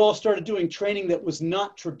 And you all started doing training that was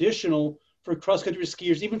not traditional for cross-country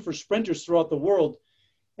skiers, even for sprinters throughout the world.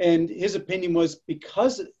 And his opinion was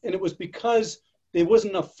because there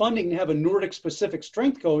wasn't enough funding to have a Nordic-specific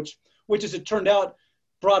strength coach, which, as it turned out,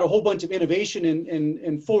 brought a whole bunch of innovation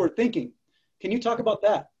and forward thinking. Can you talk about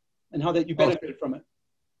that and how that you benefited from it?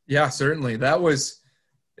 Yeah, certainly.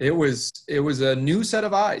 It was a new set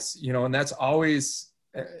of eyes, you know, and that's always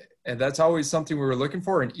something we were looking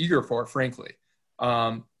for and eager for, frankly.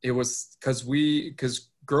 It was because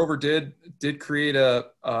Grover did create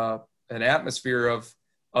an atmosphere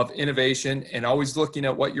of innovation and always looking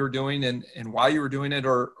at what you're doing and why you were doing it,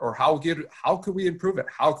 or how could we improve it?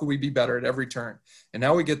 How could we be better at every turn? And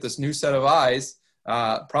now we get this new set of eyes.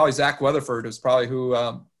 Probably Zach Weatherford was probably who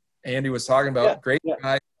Andy was talking about. Yeah, great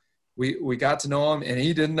guy. We got to know him, and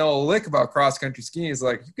he didn't know a lick about cross-country skiing. He's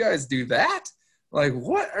like, you guys do that? Like,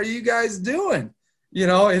 what are you guys doing? You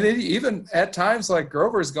know, and even at times, like,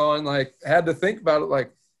 Grover's going, like, had to think about it,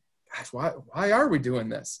 like, gosh, why are we doing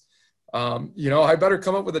this? You know, I better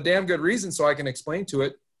come up with a damn good reason so I can explain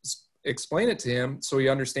it to him so he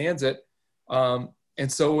understands it. And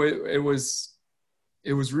so it was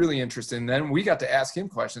really interesting. Then we got to ask him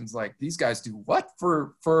questions like, these guys do what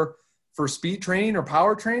for speed training or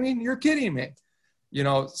power training? You're kidding me. You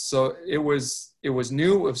know, so it was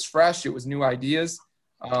new, it was fresh, it was new ideas.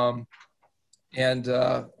 And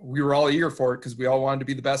we were all eager for it because we all wanted to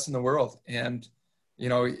be the best in the world. And, you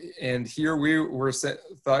know, and here we were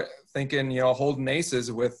thinking, you know, holding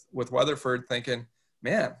aces with Weatherford, thinking,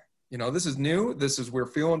 man, you know, this is new. We're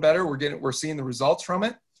feeling better. We're seeing the results from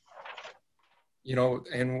it, you know,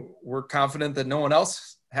 and we're confident that no one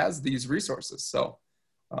else has these resources. So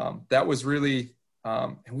that was really,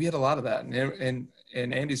 and we had a lot of that. And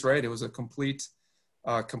Andy's right. It was a complete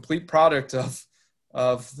product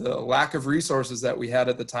of the lack of resources that we had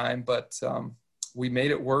at the time, but we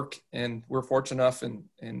made it work, and we're fortunate enough,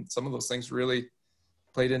 and some of those things really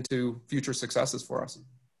played into future successes for us.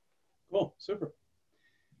 Cool, super.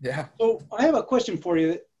 Yeah. So I have a question for you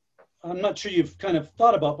that I'm not sure you've kind of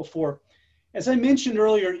thought about before. As I mentioned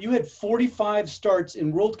earlier, you had 45 starts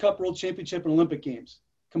in World Cup, World Championship, and Olympic Games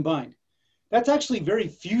combined. That's actually very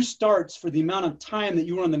few starts for the amount of time that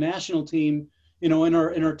you were on the national team, you know, in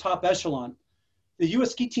our top echelon. The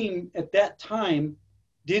U.S. ski team at that time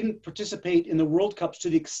didn't participate in the World Cups to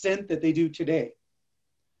the extent that they do today.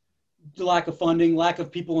 The lack of funding, lack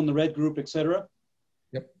of people in the red group, et cetera.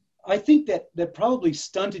 Yep. I think that probably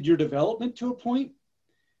stunted your development to a point.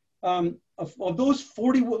 Of those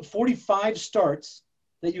 45 starts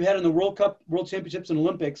that you had in the World Cup, World Championships, and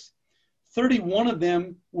Olympics, 31 of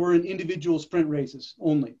them were in individual sprint races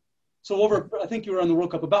only. So I think you were on the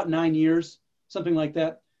World Cup about 9 years, something like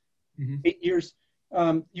that, 8 years.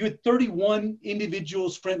 You had 31 individual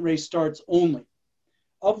sprint race starts only.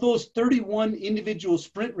 Of those 31 individual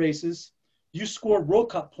sprint races, you scored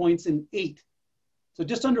World Cup points in 8. So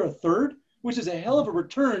just under a third, which is a hell of a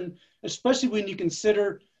return, especially when you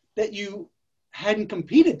consider that you hadn't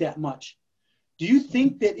competed that much. Do you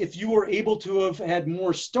think that if you were able to have had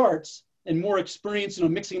more starts and more experience, you know,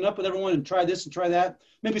 mixing it up with everyone and try this and try that,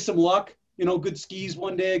 maybe some luck, you know, good skis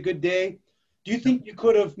one day, a good day, do you think you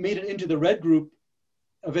could have made it into the red group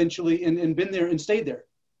eventually and been there and stayed there?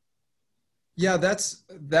 Yeah, that's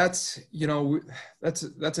you know, that's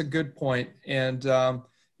a good point. And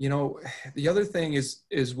you know, the other thing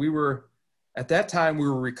is we were at that time we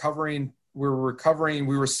were recovering,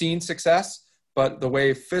 we were seeing success, but the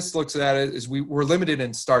way FIS looks at it is we were limited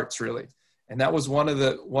in starts really, and that was one of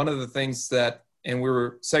the things that, and we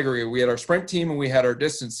were segregated. We had our sprint team and we had our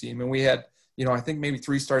distance team, and we had, you know, I think maybe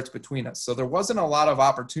 3 starts between us, so there wasn't a lot of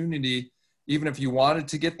opportunity. Even if you wanted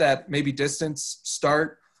to get that maybe distance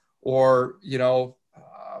start, or, you know,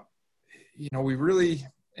 we really,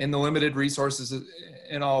 in the limited resources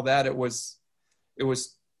and all that, it was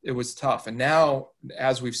tough. And now,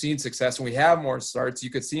 as we've seen success and we have more starts, you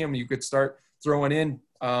could see them, you could start throwing in,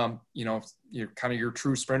 you know, your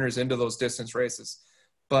true sprinters into those distance races.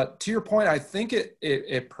 But to your point, I think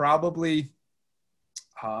it probably,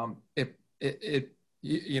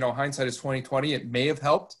 you know, hindsight is 20/20. It may have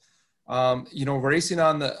helped. You know, racing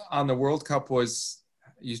on the World Cup was,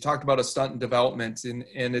 you talked about a stunt in development,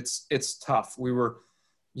 and it's tough. We were,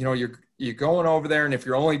 you know, you're going over there, and if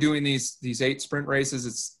you're only doing these 8 sprint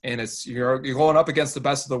races, you're going up against the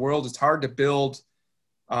best of the world. It's hard to build,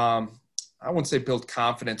 I wouldn't say build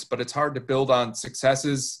confidence, but it's hard to build on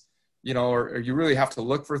successes, you know, or you really have to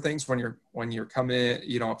look for things when you're coming,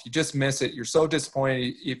 you know, if you just miss it, you're so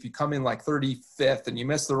disappointed. If you come in like 35th and you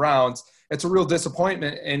miss the rounds, it's a real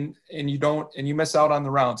disappointment, and you miss out on the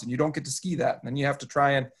rounds, and you don't get to ski that. And then you have to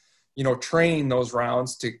try and, you know, train those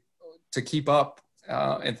rounds to keep up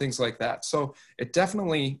and things like that. So it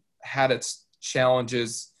definitely had its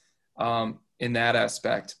challenges in that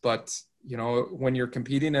aspect. But, you know, when you're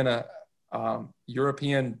competing in a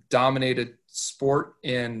European dominated sport,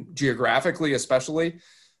 and geographically, especially,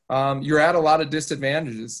 you're at a lot of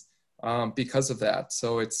disadvantages because of that.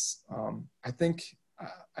 So it's, I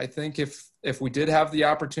think if we did have the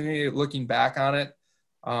opportunity, looking back on it,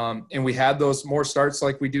 and we had those more starts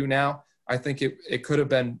like we do now, I think it could have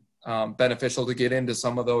been beneficial to get into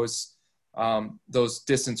some of those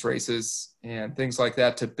distance races and things like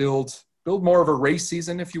that, to build more of a race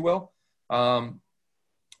season, if you will,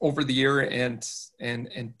 over the year, and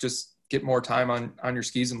just get more time on your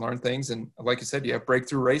skis and learn things. And like you said, you have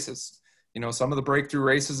breakthrough races. You know, some of the breakthrough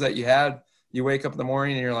races that you had, you wake up in the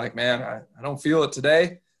morning and you're like, man, I don't feel it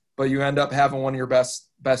today, but you end up having one of your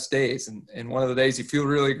best days. And one of the days you feel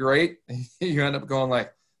really great, you end up going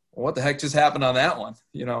like, well, what the heck just happened on that one?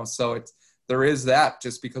 You know, so there is that,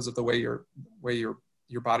 just because of the way your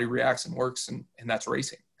body reacts and works, and that's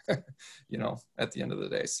racing, you know, at the end of the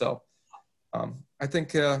day. So I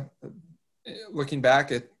think looking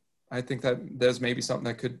back, I think that there's maybe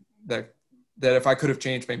something that if I could have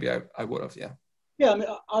changed, maybe I would have. Yeah. Yeah. I mean,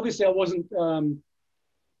 obviously I wasn't,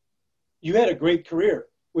 you had a great career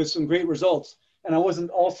with some great results, and I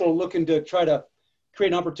wasn't also looking to try to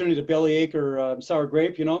create an opportunity to bellyache or sour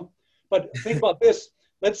grape, you know. But think about this.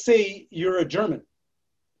 Let's say you're a German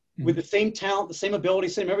with the same talent, the same ability,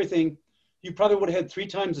 same everything. You probably would have had 3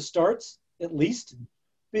 times the starts at least.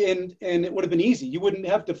 And it would have been easy. You wouldn't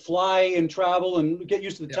have to fly and travel and get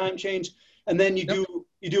used to the time change. And then you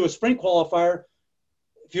do a sprint qualifier.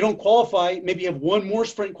 If you don't qualify, maybe you have one more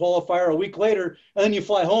sprint qualifier a week later, and then you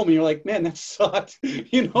fly home and you're like, man, that sucked.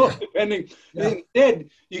 Depending. Yeah. Instead,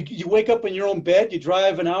 you wake up in your own bed, you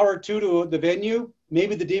drive an hour or 2 to the venue,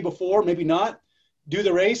 maybe the day before, maybe not, do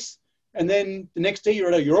the race, and then the next day you're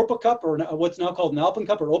at a Europa Cup or what's now called an Alpen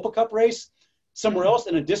Cup or Opa Cup race somewhere else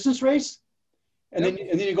in a distance race. And then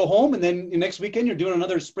you go home, and then the next weekend you're doing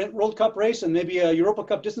another Sprint World Cup race and maybe a Europa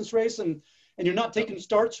Cup distance race, and you're not taking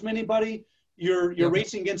starts from anybody. You're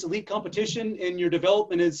racing against elite competition, and your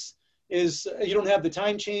development is you don't have the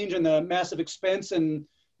time change and the massive expense and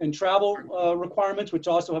travel requirements, which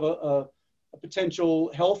also have a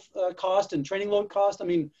potential health cost and training load cost. I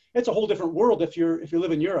mean, it's a whole different world if you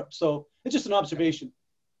live in Europe. So it's just an observation.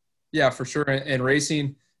 Yeah, for sure. And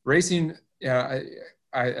racing. Yeah,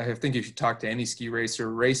 I think you should talk to any ski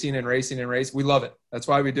racer. Racing. We love it. That's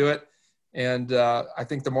why we do it. And I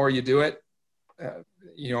think the more you do it,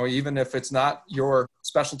 even if it's not your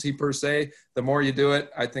specialty per se, the more you do it,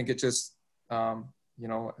 I think it just, I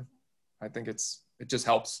think it just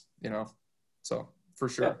helps, so for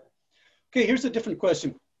sure. Yeah. Okay, here's a different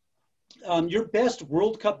question. Your best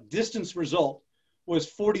World Cup distance result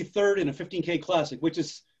was 43rd in a 15K Classic, which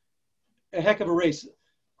is a heck of a race.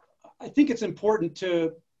 I think it's important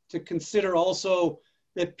to consider also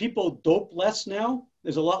that people dope less now.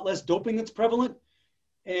 There's a lot less doping that's prevalent.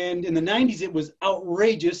 And in the 90s, it was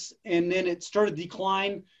outrageous. And then it started to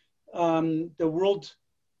decline. The World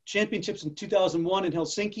Championships in 2001 in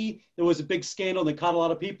Helsinki, there was a big scandal that caught a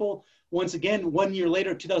lot of people. Once again, 1 year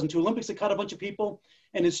later, 2002 Olympics, it caught a bunch of people.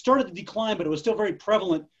 And it started to decline, but it was still very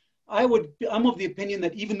prevalent. I'm of the opinion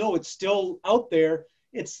that even though it's still out there,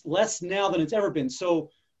 it's less now than it's ever been.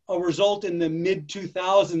 So a result in the mid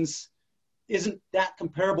 2000s isn't that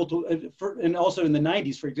comparable to, and also in the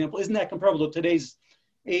 90s, for example, isn't that comparable to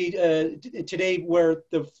today where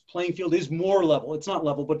the playing field is more level. It's not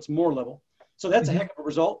level, but it's more level. So that's a heck of a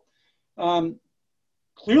result.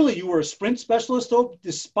 Clearly you were a sprint specialist though,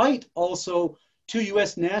 despite also 2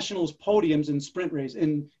 U.S. nationals podiums in sprint race,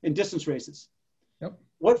 in distance races. Yep.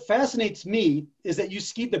 What fascinates me is that you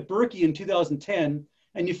skied the Birkie in 2010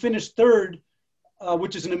 and you finished 3rd,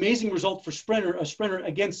 which is an amazing result for a sprinter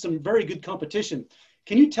against some very good competition.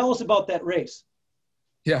 Can you tell us about that race?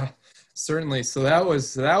 Yeah, certainly. So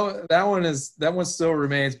that one still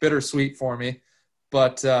remains bittersweet for me,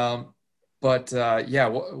 but yeah,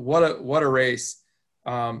 what a race.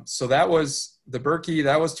 So that was the Birkie.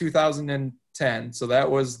 That was 2010. So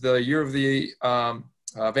that was the year of the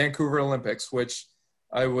Vancouver Olympics, which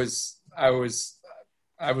I was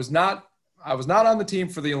not on the team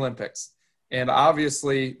for the Olympics. And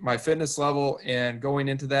obviously my fitness level and going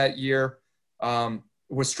into that year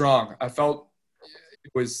was strong. I felt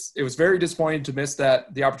it was very disappointing to miss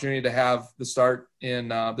the opportunity to have the start in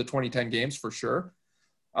the 2010 games for sure.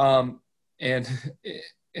 And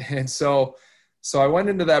so I went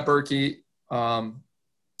into that Birkie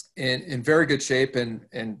in very good shape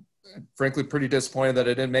and frankly pretty disappointed that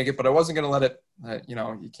I didn't make it, but I wasn't going to let it,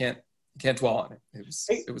 you can't dwell on it. It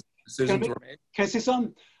was decisions were made. Can I say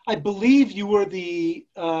something? I believe you were the,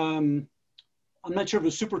 I'm not sure if it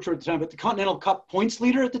was Super Tour at the time, but the Continental Cup points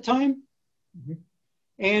leader at the time. Mm-hmm.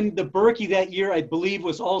 And the Birkie that year, I believe,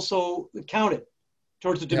 was also counted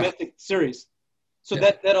towards the domestic series. So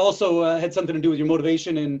that also had something to do with your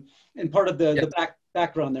motivation and part of the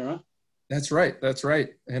background there, huh? That's right.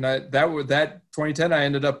 And that 2010, I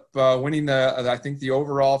ended up winning the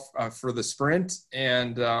overall for the sprint,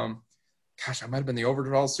 and I might have been the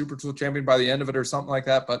overall Super Tour champion by the end of it or something like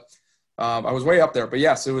that. But I was way up there. But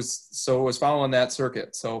yes, it was following that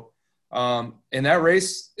circuit. So in that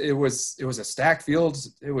race, it was a stacked field.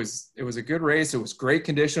 It was a good race. It was great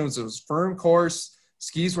conditions. It was firm course.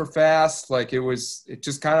 Skis were fast. Like it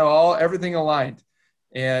just kind of everything aligned,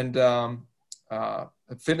 and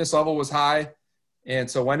the fitness level was high. And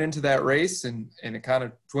so went into that race and it kind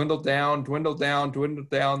of dwindled down.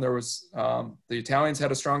 There was, the Italians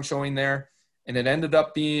had a strong showing there, and it ended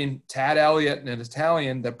up being Tad Elliott and an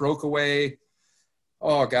Italian that broke away.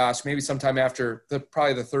 Oh gosh, maybe sometime after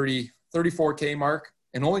probably the 34K mark,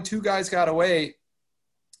 and only 2 guys got away.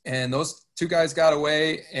 And those 2 guys got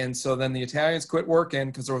away. And so then the Italians quit working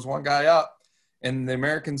because there was 1 guy up, and the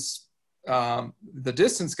Americans, the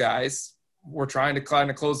distance guys, were trying to kind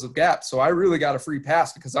of close the gap. So I really got a free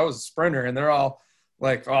pass because I was a sprinter, and they're all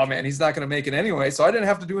like, oh man, he's not going to make it anyway. So I didn't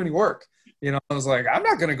have to do any work. You know, I was like, I'm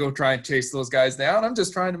not going to go try and chase those guys down. I'm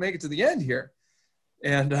just trying to make it to the end here.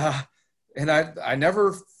 And I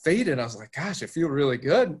never faded. I was like, gosh, I feel really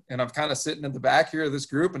good. And I'm kind of sitting in the back here of this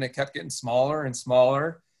group, and it kept getting smaller and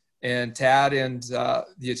smaller. And Tad and the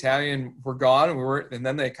Italian were gone. And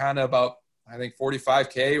then they kind of about, I think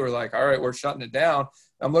 45K were like, all right, we're shutting it down.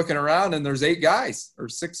 I'm looking around and there's 8 guys or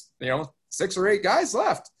 6 or 8 guys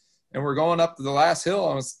left. And we're going up to the last hill.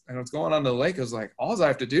 I was going onto the lake. I was like, all I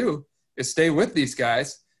have to do is stay with these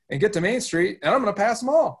guys and get to Main Street, and I'm going to pass them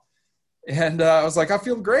all. And I was like, I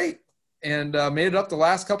feel great. And made it up the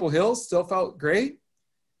last couple hills, still felt great.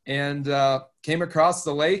 And came across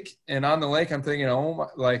the lake, and on the lake, I'm thinking, oh my,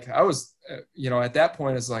 like I was, at that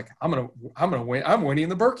point, it's like, I'm going to win. I'm winning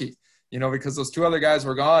the Berkey, because those 2 other guys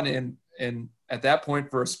were gone. And at that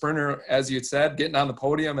point, for a sprinter, as you had said, getting on the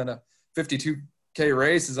podium in a 52K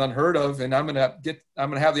race is unheard of. And I'm going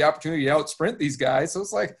to have the opportunity to out sprint these guys. So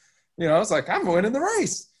it's like, I'm winning the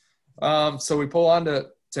race. So we pull on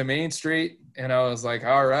to Main Street, and I was like,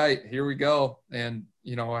 all right, here we go. And,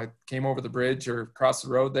 I came over the bridge or across the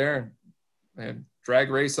road there and drag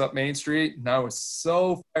race up Main Street. And I was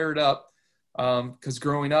so fired up because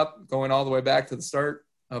growing up, going all the way back to the start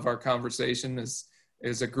of our conversation is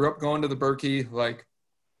I grew up going to the Berkey, like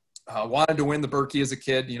wanted to win the Berkey as a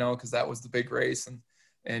kid, because that was the big race.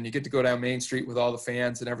 And you get to go down Main Street with all the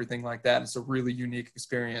fans and everything like that. It's a really unique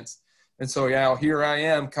experience. And so, here I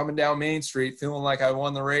am coming down Main Street, feeling like I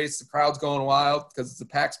won the race. The crowd's going wild because it's a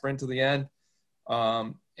pack sprint to the end.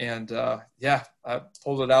 I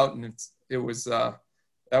pulled it out, and it was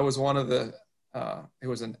one of the it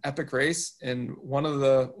was an epic race, and one of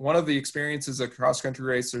the experiences of cross country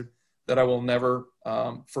racer that I will never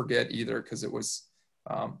forget either, because it was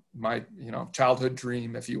my childhood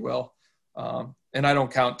dream, if you will. And I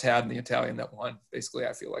don't count Tad and the Italian that won. Basically,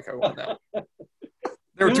 I feel like I won that.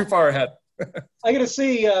 They were too far ahead. I got to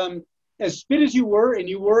say, as fit as you were, and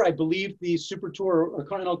you were, I believe, the Super Tour or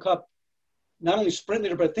Continental Cup, not only sprint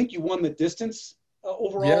leader, but I think you won the distance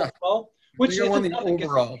overall as well. Which you won the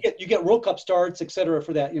overall. You get World Cup starts, et cetera,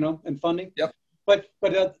 for that, and funding. Yep. But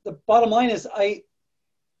the bottom line is, I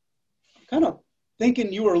kind of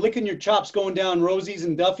thinking you were licking your chops going down Rosie's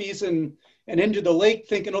and Duffy's and into the lake,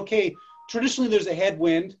 thinking, okay, traditionally there's a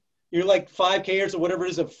headwind. You're like 5Kers or whatever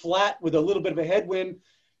it is, a flat with a little bit of a headwind.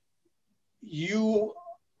 You,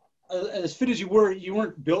 as fit as you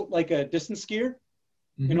weren't built like a distance skier.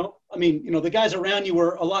 Mm-hmm. The guys around you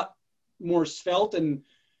were a lot more svelte and,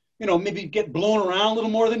 maybe get blown around a little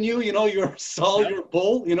more than you. You're solid, you're a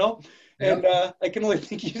bull, And I can only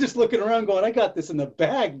think you're just looking around going, I got this in the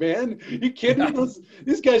bag, man. You kidding me?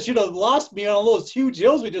 These guys should have lost me on all those huge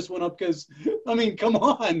hills we just went up because, come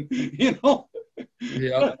on,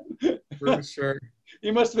 Yeah, for sure.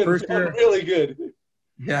 You must have been really good.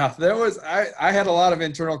 Yeah, I had a lot of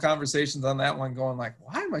internal conversations on that one going like,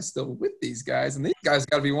 why am I still with these guys? And these guys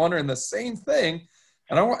got to be wondering the same thing.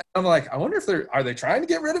 And I'm like, I wonder if are they trying to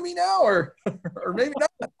get rid of me now or maybe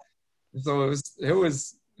not. So it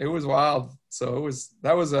was wild. So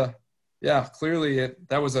that was a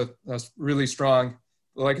really strong,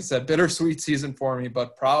 like I said, bittersweet season for me,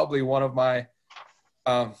 but probably one of my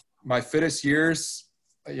fittest years,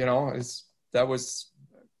 that was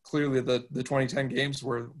clearly the 2010 games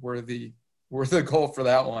were the goal for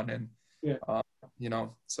that one. And,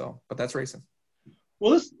 but that's racing.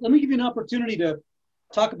 Well, let me give you an opportunity to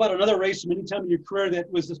talk about another race from any time in your career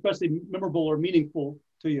that was especially memorable or meaningful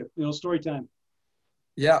to you, story time.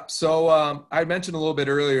 Yeah. So I mentioned a little bit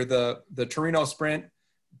earlier, the Torino Sprint,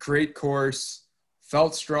 great course,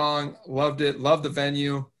 felt strong, loved it, loved the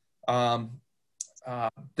venue. That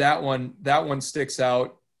one sticks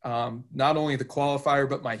out. Not only the qualifier,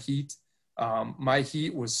 but my heat. My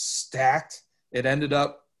heat was stacked. I ended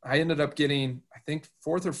up getting, I think,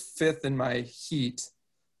 4th or 5th in my heat.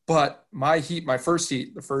 But my first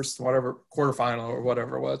heat, the first whatever quarterfinal or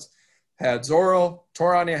whatever it was, had Zorro,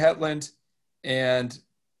 Tor Anja Hetland, and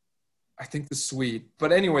I think the Swede.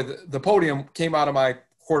 But anyway, the podium came out of my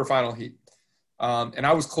quarterfinal heat. And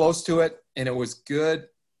I was close to it, and it was good.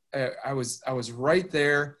 I was right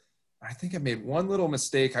there. I think I made one little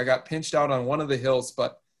mistake. I got pinched out on one of the hills,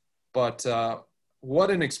 but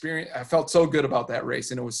what an experience. I felt so good about that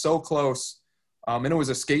race, and it was so close. And it was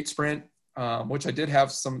a skate sprint, which I did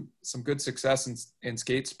have some good success in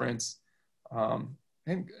skate sprints. But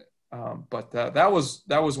that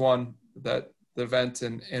was one that the event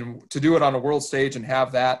and to do it on a world stage and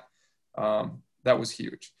have that was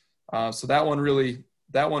huge. So that one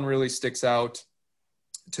really sticks out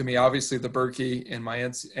to me. Obviously the Berkey and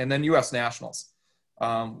and then U.S. Nationals.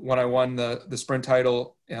 when I won the sprint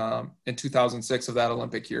title in 2006 of that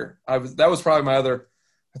Olympic year. That was probably my other,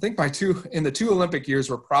 I think my two Olympic years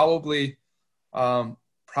were probably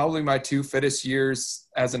my two fittest years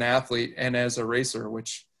as an athlete and as a racer,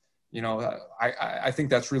 which, I think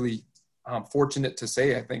that's really fortunate to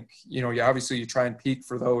say. I think, you try and peak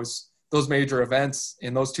for those major events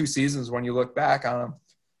in those 2 seasons. When you look back on them,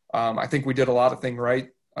 I think we did a lot of things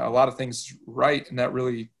right. And that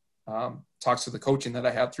really talks to the coaching that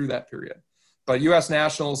I had through that period. But U.S.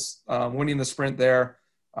 Nationals, winning the sprint there,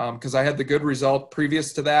 because I had the good result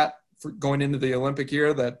previous to that for going into the Olympic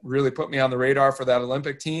year that really put me on the radar for that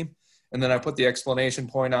Olympic team. And then I put the explanation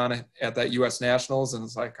point on it at that U.S. Nationals, and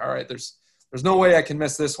it's like, all right, there's no way I can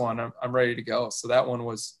miss this one. I'm ready to go. So that one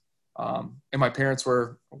was, and my parents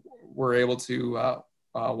were able to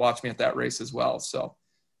watch me at that race as well. So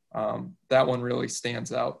that one really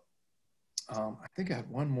stands out. I think I had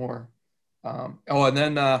one more. And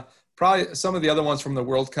then probably some of the other ones from the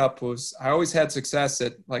World Cup was I always had success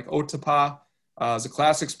at like Otapa as a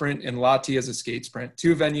classic sprint and Lahti as a skate sprint,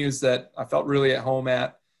 2 venues that I felt really at home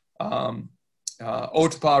at.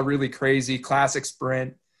 Otapa, really crazy, classic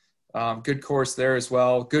sprint, good course there as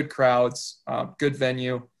well, good crowds, good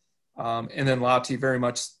venue. And then Lahti, very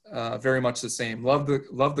much the same. Love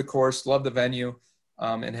the course, love the venue,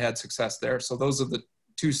 and had success there. So those are the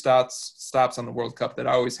 2 stops on the World Cup that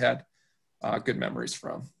I always had good memories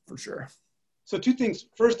from, for sure. So 2 things.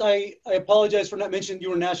 First, I apologize for not mentioning you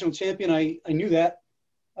were a national champion. I knew that.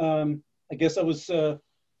 I guess I was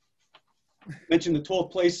mentioned the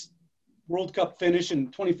 12th place World Cup finish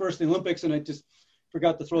and 21st in the Olympics, and I just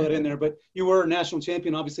forgot to throw that in there. But you were a national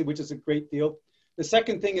champion, obviously, which is a great deal. The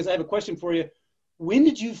second thing is I have a question for you. When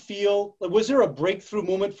did you feel, was there a breakthrough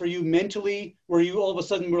moment for you mentally where you all of a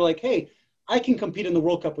sudden were like, hey, I can compete in the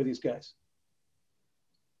World Cup with these guys?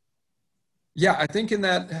 Yeah, I think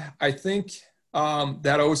that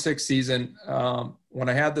 06 season, when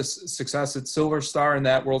I had this success at Silver Star in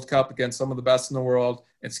that World Cup against some of the best in the world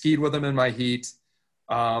and skied with them in my heat,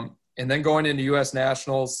 and then going into U.S.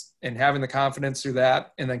 Nationals and having the confidence through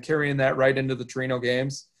that, and then carrying that right into the Torino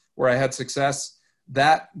Games where I had success,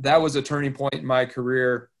 that was a turning point in my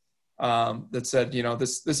career that said,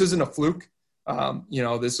 this isn't a fluke.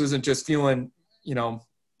 This isn't just feeling,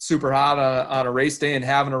 super hot on a race day and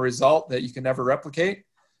having a result that you can never replicate.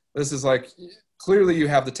 This is like, clearly you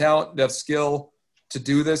have the talent, the skill to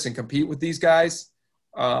do this and compete with these guys.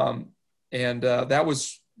 That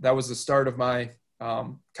was the start of my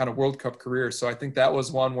kind of World Cup career. So I think that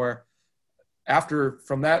was one where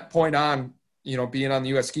from that point on, being on the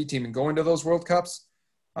U.S. ski team and going to those World Cups,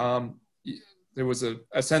 there was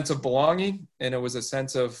a sense of belonging, and it was a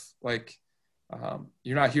sense of like,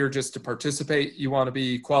 you're not here just to participate. You want to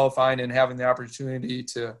be qualifying and having the opportunity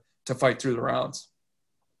to fight through the rounds.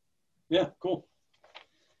 Yeah, cool.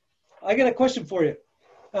 I got a question for you.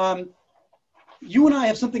 You and I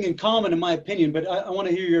have something in common, in my opinion, but I want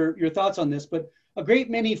to hear your thoughts on this. But a great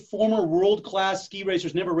many former world-class ski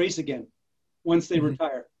racers never race again once they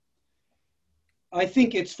retire. I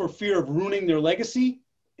think it's for fear of ruining their legacy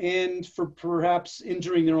and for perhaps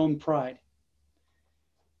injuring their own pride.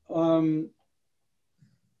 For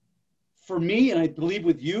me, and I believe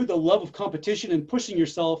with you, the love of competition and pushing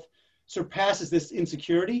yourself surpasses this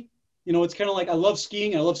insecurity. It's kind of like I love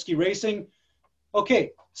skiing, I love ski racing.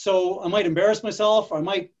 Okay, so I might embarrass myself, or I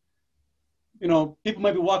might, people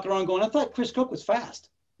might be walking around going, I thought Chris Cook was fast.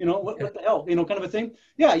 What the hell, kind of a thing.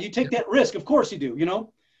 Yeah, you take that risk, of course you do,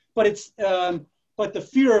 but it's, but the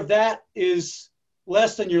fear of that is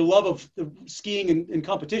less than your love of the skiing and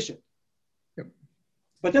competition. Yep.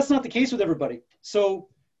 But that's not the case with everybody. So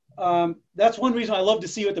that's one reason I love to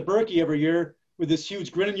see you at the Birkie every year with this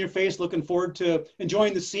huge grin on your face, looking forward to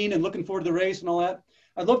enjoying the scene and looking forward to the race and all that.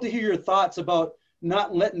 I'd love to hear your thoughts about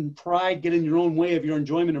not letting pride get in your own way of your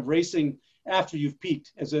enjoyment of racing after you've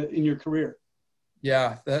peaked in your career.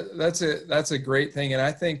 Yeah, that's a great thing. And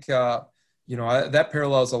I think, that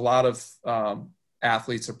parallels a lot of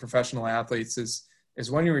athletes or professional athletes is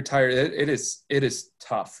when you retire, it is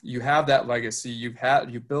tough. You have that legacy.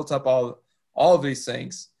 You've built up all of these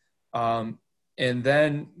things. And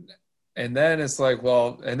then it's like,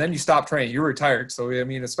 well, and then you stop training, you're retired. So, I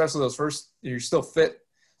mean, especially those first, you're still fit,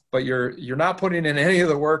 but you're not putting in any of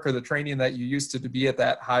the work or the training that you used to be at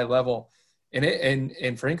that high level.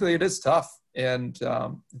 And frankly, it is tough. And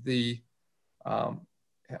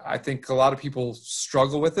I think a lot of people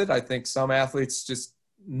struggle with it. I think some athletes just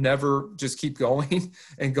never just keep going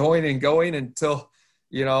and going and going until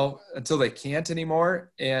they can't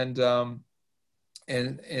anymore. And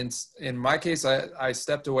in my case, I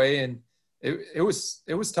stepped away, and it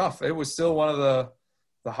was tough. It was still one of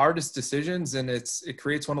the hardest decisions, and it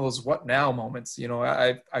creates one of those what now moments. You know,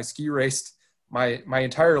 I ski raced my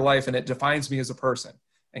entire life, and it defines me as a person.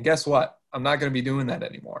 And guess what? I'm not going to be doing that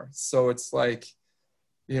anymore. So it's like,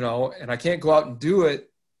 you know, and I can't go out and do it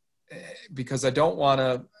because I don't want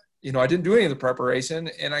to, you know, I didn't do any of the preparation,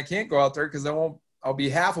 and I can't go out there because I'll be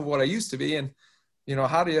half of what I used to be. And, you know,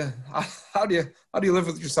 how do you live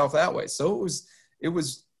with yourself that way? So it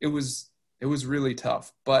was really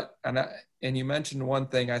tough. But, and you mentioned one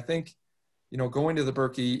thing, I think, you know, going to the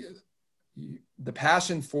Birkie, the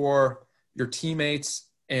passion for your teammates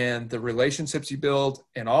and the relationships you build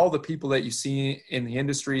and all the people that you see in the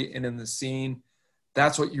industry and in the scene,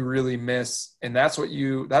 that's what you really miss. And that's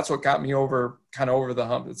what got me over the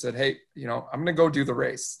hump that said, hey, you know, I'm going to go do the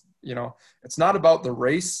race. You know, it's not about the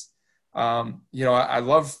race. You know, I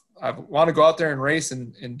want to go out there and race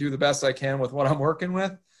and do the best I can with what I'm working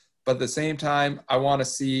with. But at the same time, I want to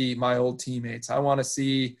see my old teammates. I want to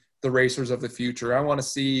see the racers of the future. I want to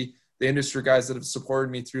see the industry guys that have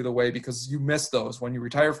supported me through the way, because you miss those. When you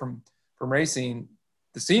retire from racing,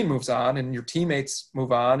 the scene moves on and your teammates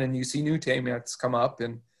move on, and you see new teammates come up,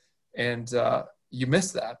 and you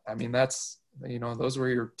miss that. I mean, that's, you know, those were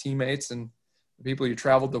your teammates and the people you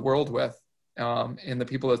traveled the world with, and the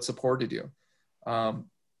people that supported you.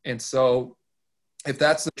 And so if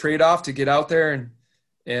that's the trade-off to get out there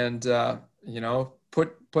and you know,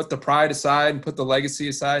 put the pride aside and put the legacy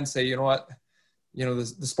aside and say, you know what, you know,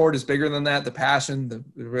 the sport is bigger than that, the passion, the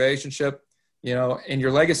relationship, you know, and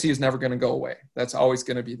your legacy is never going to go away. That's always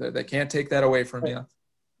going to be there. They can't take that away from you.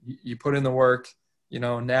 You put in the work, you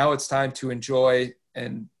know. Now it's time to enjoy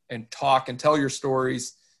and talk and tell your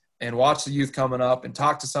stories and watch the youth coming up and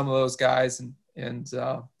talk to some of those guys. And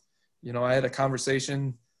you know, I had a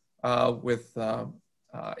conversation with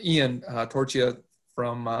Ian Torchia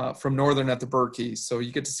from Northern at the Birkie. So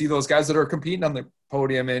you get to see those guys that are competing on the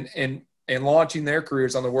podium and launching their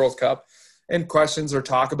careers on the World Cup, and questions or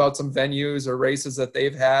talk about some venues or races that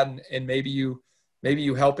they've had. And maybe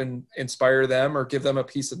you help inspire them or give them a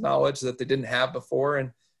piece of knowledge that they didn't have before,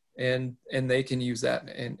 and they can use that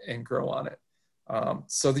and grow on it.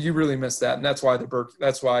 So you really miss that. And that's why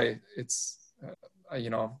that's why it's, you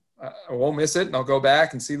know, I won't miss it, and I'll go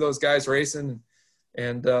back and see those guys racing.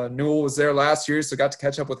 And Newell was there last year, so got to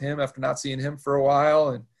catch up with him after not seeing him for a while.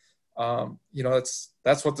 And you know,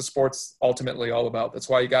 that's what the sport's ultimately all about. That's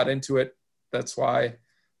why you got into it. That's why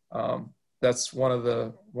that's one of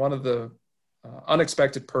the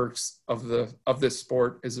unexpected perks of this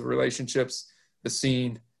sport is the relationships, the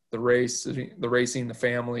scene, the racing, the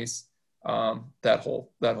families, that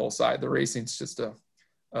whole side. The racing's just a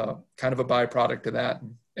kind of a byproduct of that,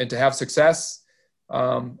 and to have success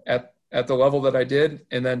at the level that I did,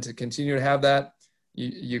 and then to continue to have that,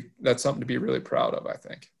 that's something to be really proud of, I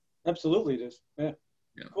think. Absolutely it is. Yeah.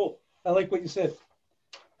 Cool. I like what you said.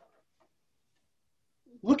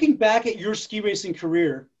 Looking back at your ski racing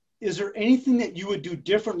career, is there anything that you would do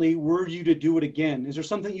differently were you to do it again? Is there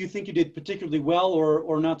something you think you did particularly well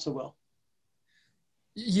or not so well?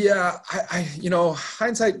 Yeah, I you know,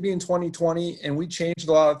 hindsight being 2020, and we changed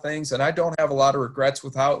a lot of things, and I don't have a lot of regrets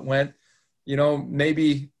with how it went. You know,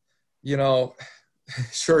 maybe, you know,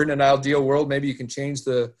 sure, in an ideal world, maybe you can change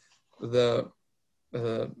the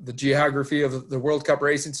geography of the World Cup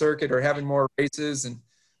racing circuit, or having more races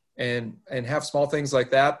and have small things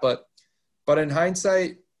like that. But in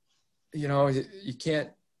hindsight, you know, you can't,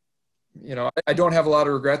 you know, I don't have a lot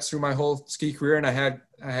of regrets through my whole ski career, and I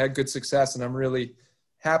had good success, and I'm really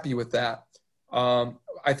happy with that.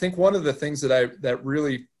 I think one of the things that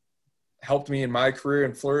really helped me in my career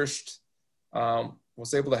and flourished,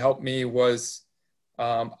 was able to help me was,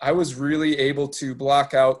 I was really able to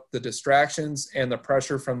block out the distractions and the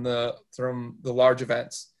pressure from the large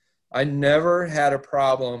events. I never had a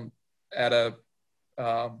problem at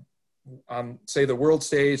on say the world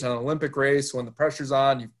stage, on an Olympic race, when the pressure's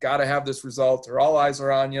on, you've got to have this result, or all eyes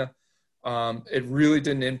are on you. It really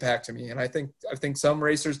didn't impact me. And I think some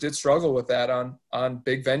racers did struggle with that on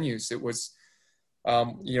big venues. It was,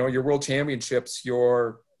 you know, your world championships,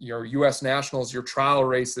 your U.S. nationals, your trial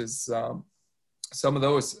races, some of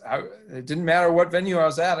those, it didn't matter what venue I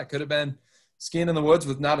was at. I could have been skiing in the woods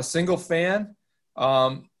with not a single fan,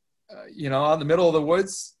 you know, out in the middle of the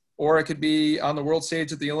woods, or it could be on the world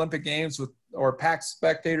stage at the Olympic Games or packed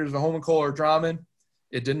spectators at Holmenkollen or Drammen.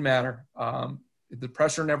 It didn't matter. The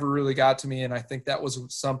pressure never really got to me, and I think that was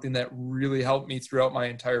something that really helped me throughout my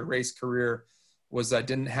entire race career, was I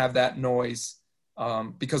didn't have that noise,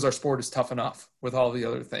 because our sport is tough enough with all the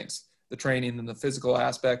other things, the training and the physical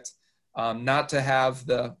aspect. Not to have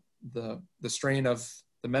the strain of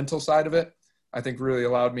the mental side of it, I think really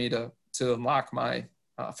allowed me to unlock my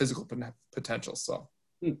physical potential. So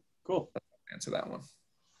cool. Answer that one.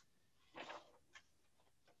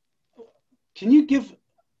 Can you give,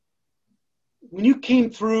 when you came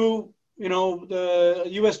through, you know, the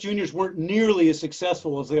U.S. juniors weren't nearly as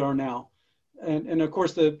successful as they are now. And of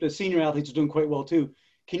course, the senior athletes are doing quite well too.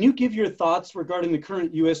 Can you give your thoughts regarding the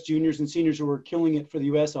current U.S. juniors and seniors who are killing it for the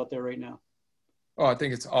U.S. out there right now? Oh, I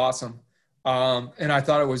think it's awesome. And I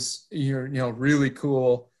thought it was, really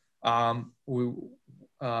cool. Faster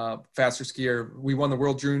skier, we won the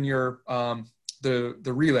World Junior, the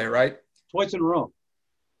relay, right? Twice in a row.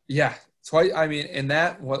 Yeah. Twice. I mean, and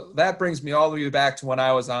that brings me all the way back to when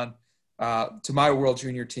I was on, to my World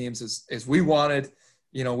Junior teams is we wanted,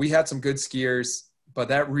 we had some good skiers, but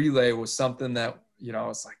that relay was something that,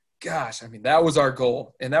 it's like, gosh, I mean, that was our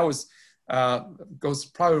goal. And that was, goes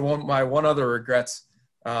probably my one other regrets,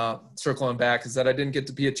 circling back, is that I didn't get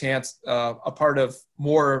to be a part of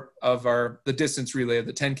more of the distance relay,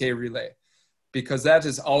 the 10K relay, because that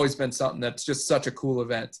has always been something that's just such a cool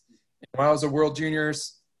event. When I was at World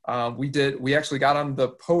Juniors, we actually got on the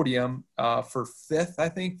podium for fifth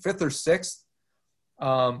or sixth.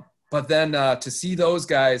 But then to see those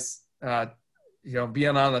guys,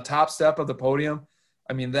 being on the top step of the podium,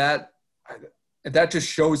 I mean, that just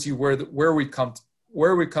shows you where we come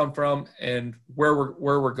from and where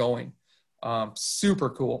we're going. Super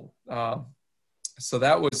cool. So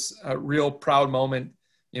that was a real proud moment.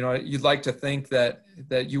 You'd like to think that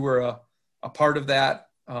you were a part of that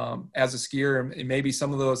as a skier, and maybe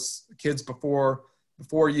some of those kids before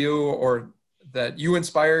you, or that you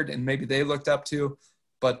inspired and maybe they looked up to.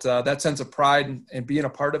 But that sense of pride and being a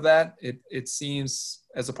part of that, it seems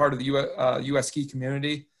as a part of the U.S. ski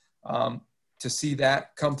community, to see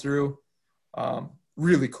that come through,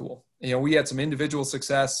 really cool. We had some individual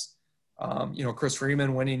success, Chris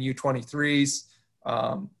Freeman winning U23s,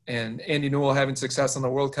 and Andy Newell having success on the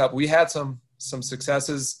World Cup. We had some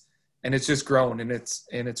successes, and it's just grown, and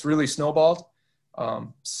it's really snowballed.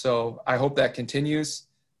 So I hope that continues.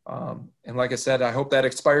 And like I said, I hope that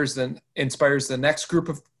inspires the next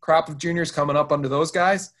crop of juniors coming up under those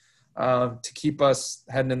guys, to keep us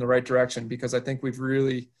heading in the right direction, because I think we've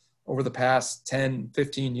really, over the past 10,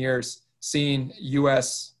 15 years, seen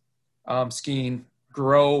U.S. skiing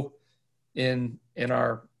grow in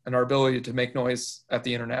our ability to make noise at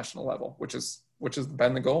the international level, which has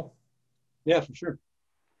been the goal. Yeah, for sure.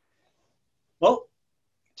 Well,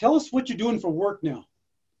 tell us what you're doing for work now.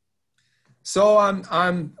 So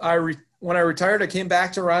when I retired, I came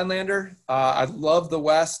back to Rhinelander. I loved the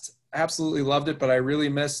West, absolutely loved it, but I really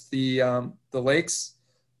missed the lakes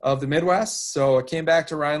of the Midwest. So I came back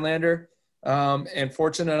to Rhinelander, and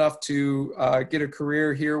fortunate enough to get a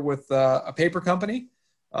career here with a paper company,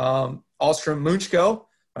 Ahlstrom Munchco.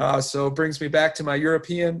 So it brings me back to my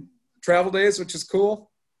European travel days, which is cool.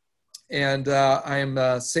 And I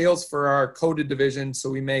am sales for our coated division. So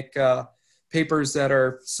we make papers that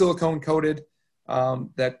are silicone coated,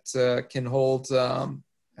 that can hold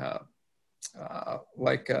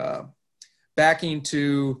backing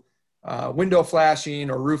to window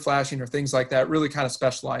flashing or roof flashing or things like that, really kind of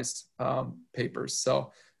specialized papers.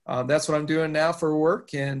 So that's what I'm doing now for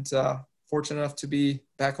work, and fortunate enough to be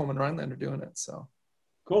back home in Rhinelander doing it. So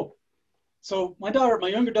cool. So my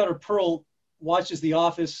younger daughter, Pearl, watches The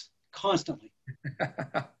Office constantly.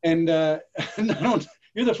 And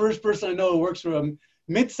you're the first person I know who works for a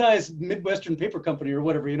mid-sized Midwestern paper company or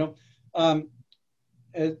whatever,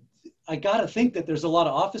 I got to think that there's a lot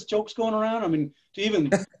of office jokes going around. I mean,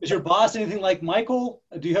 is your boss anything like Michael?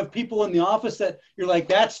 Do you have people in the office that you're like,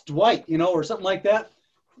 that's Dwight, or something like that?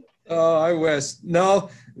 Oh, I wish. No,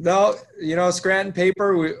 Scranton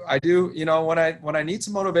Paper, I do, when I need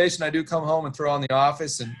some motivation, I do come home and throw on The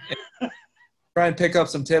Office and try and pick up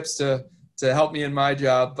some tips to help me in my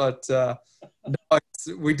job. But no,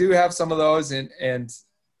 we do have some of those, and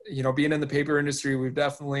being in the paper industry, we've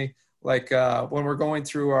definitely, like when we're going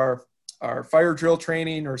through our fire drill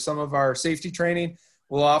training or some of our safety training,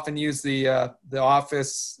 we'll often use the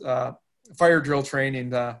office fire drill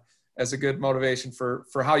training as a good motivation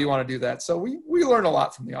for how you want to do that. So we learn a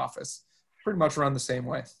lot from The Office. Pretty much run the same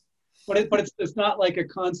way. But it's not like a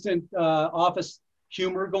constant office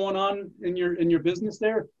humor going on in your business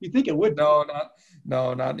there? You think it would be?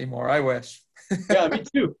 No, not anymore. I wish. Yeah, me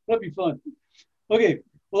too. That'd be fun. Okay,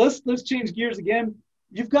 well let's change gears again.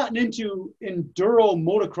 You've gotten into enduro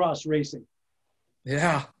motocross racing.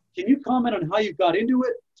 Yeah. Can you comment on how you got into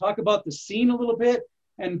it? Talk about the scene a little bit,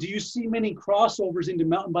 and do you see many crossovers into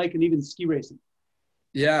mountain bike and even ski racing?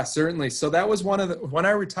 Yeah, certainly. So that was when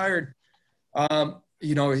I retired.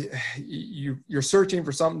 You're searching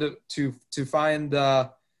for something to find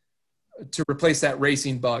to replace that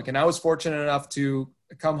racing bug. And I was fortunate enough to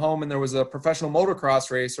come home, and there was a professional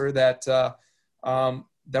motocross racer that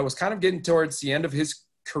that was kind of getting towards the end of his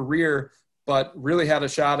career, but really had a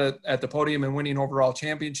shot at the podium and winning overall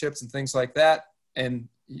championships and things like that. And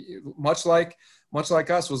much like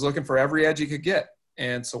us, was looking for every edge he could get.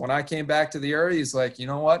 And so when I came back to the area, he's like, you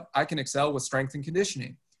know what, I can excel with strength and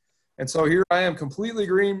conditioning. And so here I am, completely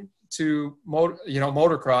green to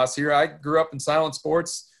motocross. Here I grew up in silent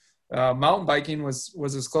sports. Mountain biking was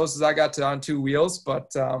as close as I got to on two wheels,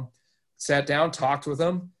 but sat down, talked with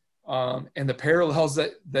him, and the parallels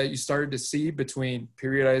that you started to see between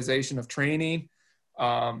periodization of training,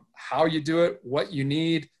 how you do it, what you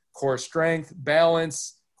need, core strength,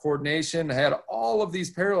 balance, coordination. I had all of these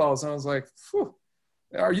parallels, and I was like, phew,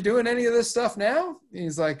 are you doing any of this stuff now? And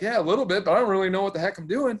he's like, yeah, a little bit, but I don't really know what the heck I'm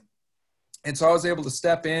doing. And so I was able to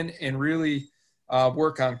step in and really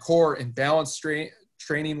work on core and balance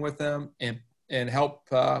training with them and help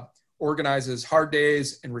organize his hard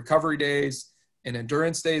days and recovery days and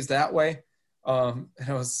endurance days that way. And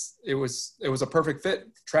it was a perfect fit.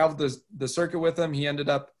 Traveled the circuit with him. He ended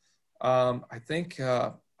up, I think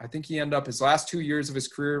he ended up his last 2 years of his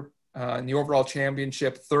career in the overall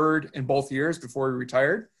championship, third in both years before he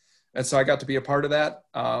retired. And so I got to be a part of that,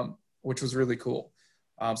 which was really cool.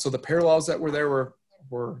 So the parallels that were there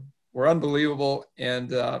were unbelievable,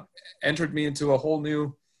 and entered me into a whole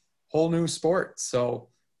new sport. So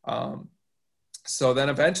then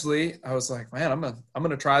eventually I was like, man, I'm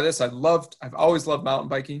gonna try this. I've always loved mountain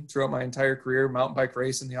biking throughout my entire career. Mountain bike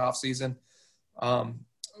race in the off season,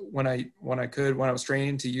 when I was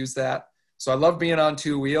training to use that. So I love being on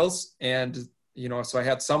two wheels, and so I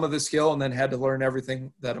had some of the skill, and then had to learn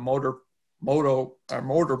everything that a motor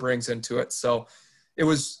brings into it. So it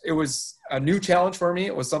was a new challenge for me.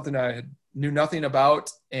 It was something I knew nothing about,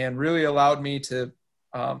 and really allowed me to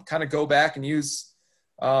kind of go back and use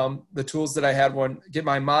the tools that I had get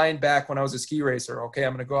my mind back when I was a ski racer. Okay,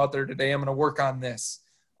 I'm going to go out there today. I'm going to work on this.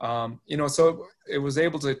 So it was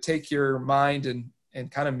able to take your mind and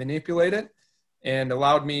kind of manipulate it, and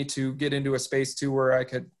allowed me to get into a space too where I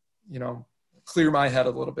could, clear my head a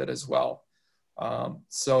little bit as well. And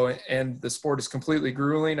the sport is completely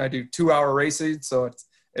grueling. I do 2-hour racing, so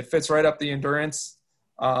it fits right up the endurance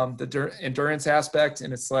aspect.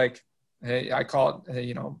 And it's like, hey, I call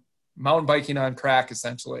it, mountain biking on crack,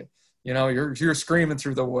 essentially. You're screaming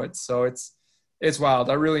through the woods. So it's wild.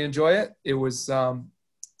 I really enjoy it. It was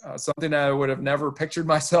something I would have never pictured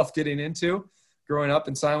myself getting into growing up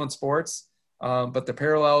in silent sports. But the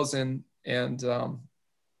parallels and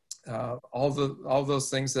all those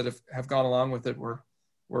things that have gone along with it were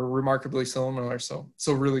remarkably similar. So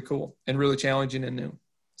really cool and really challenging and new.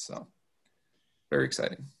 So very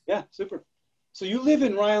exciting. Yeah, super. So you live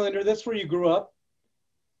in Rhinelander. That's where you grew up.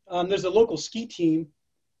 There's a local ski team.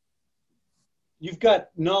 You've got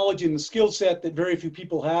knowledge and the skill set that very few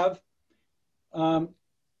people have.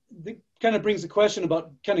 That kind of brings the question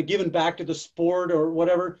about kind of giving back to the sport or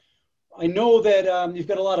whatever. I know that you've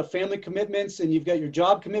got a lot of family commitments, and you've got your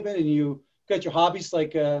job commitment, and you've got your hobbies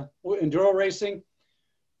like enduro racing.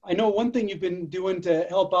 I know one thing you've been doing to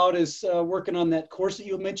help out is working on that course that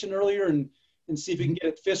you mentioned earlier, and see if you can get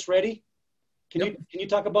it FIS ready. Can you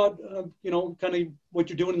talk about kind of what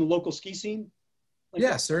you're doing in the local ski scene?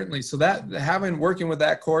 Yeah, certainly. So working with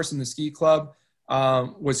that course in the ski club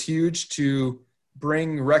was huge to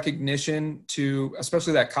bring recognition to,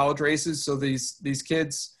 especially that college races. So these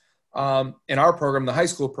kids in our program, the high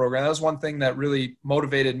school program, that was one thing that really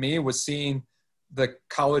motivated me, was seeing the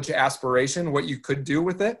college aspiration, what you could do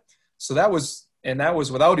with it. So that was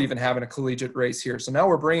without even having a collegiate race here. So now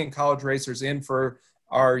we're bringing college racers in for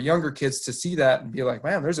our younger kids to see that and be like,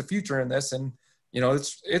 man, there's a future in this. And,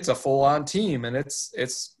 it's a full on team, and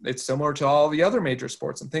it's similar to all the other major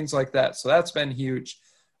sports and things like that. So that's been huge.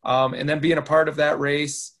 And then being a part of that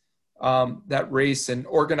race and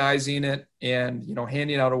organizing it, and,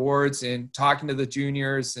 handing out awards and talking to the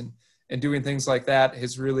juniors and doing things like that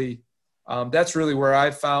has really, that's really where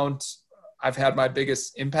I've found I've had my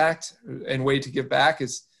biggest impact and way to give back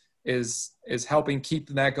is helping keep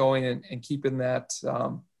that going and keeping that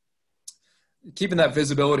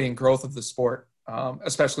visibility and growth of the sport,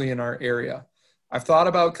 especially in our area. I've thought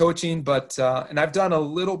about coaching, but and I've done a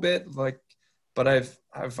little bit, but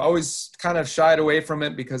I've always kind of shied away from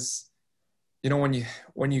it because,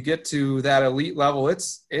 when you get to that elite level,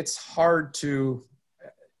 it's hard to,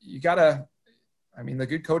 the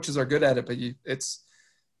good coaches are good at it, but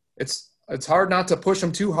it's hard not to push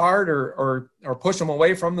them too hard or push them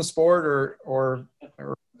away from the sport or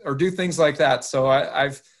do things like that. So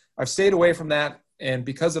I've stayed away from that. And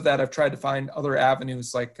because of that, I've tried to find other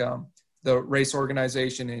avenues like the race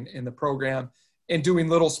organization in the program, and doing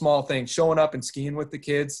little small things, showing up and skiing with the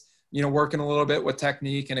kids, working a little bit with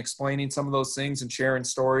technique and explaining some of those things and sharing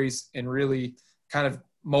stories and really kind of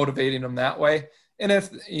motivating them that way. And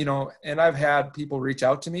and I've had people reach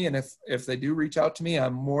out to me, and if they do reach out to me,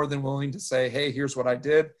 I'm more than willing to say, hey, here's what I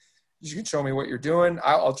did. You can show me what you're doing.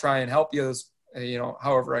 I'll try and help you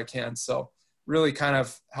however I can. So really kind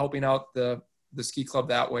of helping out the ski club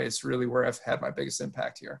that way is really where I've had my biggest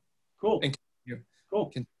impact here. Cool.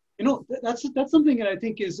 Cool. That's something that I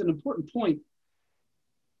think is an important point.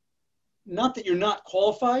 Not that you're not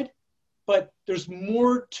qualified, but there's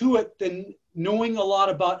more to it than knowing a lot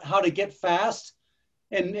about how to get fast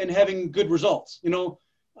and having good results.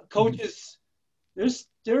 Coaches, there's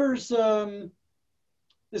a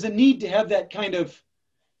need to have that kind of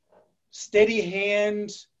steady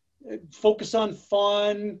hand, focus on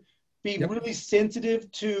fun, be really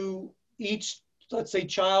sensitive to each, let's say,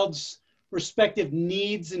 child's respective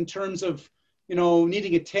needs in terms of,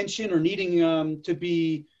 needing attention or needing to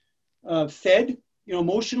be fed,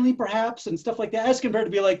 emotionally perhaps, and stuff like that, as compared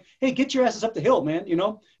to be like, hey, get your asses up the hill, man,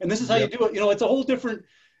 and this is how you do it. It's a whole different,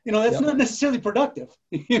 that's not necessarily productive,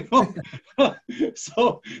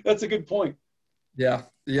 So that's a good point. Yeah.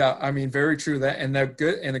 I mean, very true. That, and they're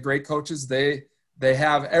good, and the great coaches, they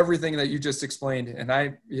have everything that you just explained. And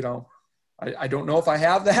I don't know if I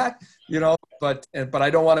have that, but I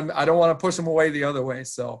don't want to push them away the other way.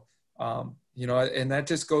 So, and that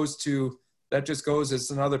just goes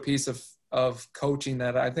as another piece of coaching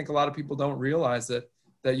that I think a lot of people don't realize, that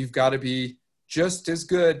you've got to be just as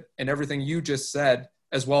good in everything you just said,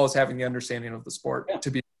 as well as having the understanding of the sport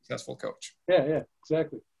to be a successful coach. Yeah,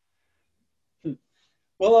 exactly.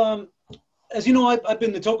 Well, as you know, I've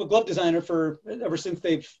been the Toco glove designer ever since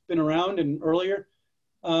they've been around and earlier.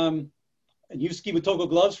 And you've skied with Toco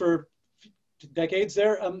gloves for decades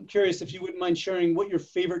there. I'm curious if you wouldn't mind sharing what your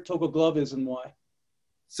favorite Toco glove is and why.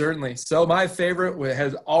 Certainly. So my favorite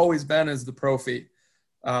has always been is the Profi.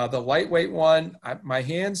 The lightweight one, my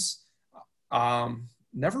hands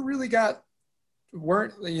never really I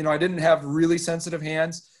didn't have really sensitive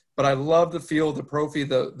hands, but I love the feel of the Profi,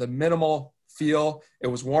 the minimal feel. It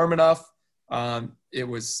was warm enough. It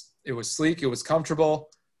was sleek. It was comfortable.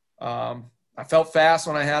 I felt fast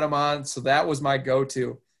when I had them on. So that was my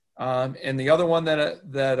go-to. And the other one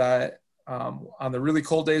that I, on the really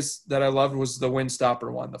cold days that I loved was the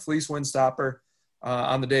Windstopper one, the fleece Windstopper,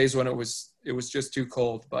 on the days when it was just too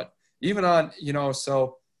cold. But even on,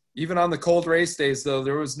 even on the cold race days, though,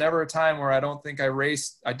 there was never a time where I don't think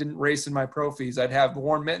I didn't race in my Profis. I'd have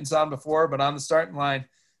worn mittens on before, but on the starting line,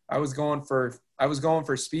 I was going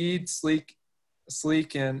for speed, sleek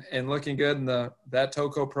and looking good in that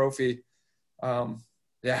Toco Profi.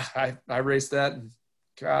 I raced that, and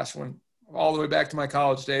gosh, when all the way back to my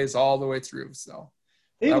college days, all the way through. So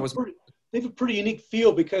they have a pretty unique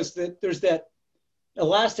feel, because there's that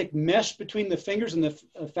elastic mesh between the fingers and the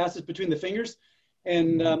facets between the fingers.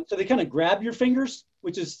 And so they kind of grab your fingers,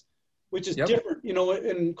 which is different,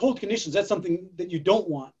 in cold conditions. That's something that you don't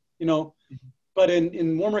want, but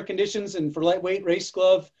in warmer conditions and for lightweight race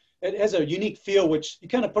glove, it has a unique feel, which you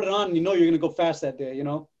kind of put it on and you're going to go fast that day,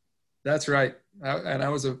 That's right. And I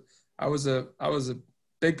was a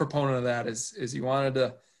big proponent of that, is you wanted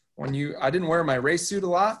to, I didn't wear my race suit a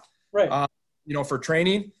lot, right. For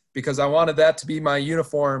training, because I wanted that to be my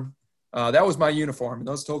uniform. That was my uniform. And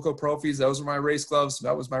those Toco Profis, those were my race gloves.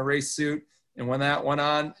 That was my race suit. And when that went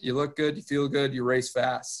on, you look good, you feel good, you race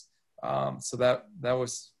fast. So that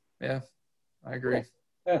was, I agree.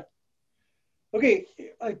 Yeah. Okay.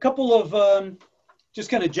 A couple of just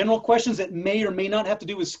kind of general questions that may or may not have to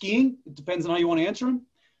do with skiing. It depends on how you want to answer them.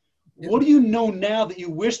 Yeah. What do you know now that you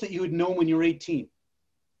wish that you had known when you were 18?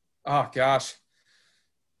 Oh, gosh.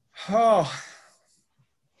 Oh,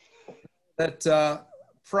 that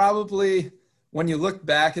probably when you look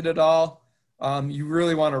back at it all, you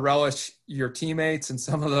really want to relish your teammates and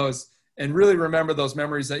some of those, and really remember those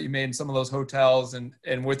memories that you made in some of those hotels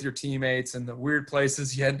and with your teammates and the weird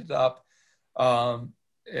places you ended up,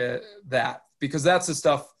 because that's the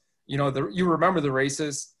stuff, you remember the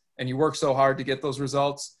races and you work so hard to get those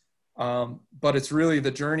results. But it's really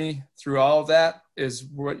the journey through all of that is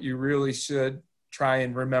what you really should try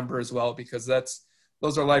and remember as well, because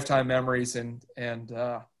those are lifetime memories, and in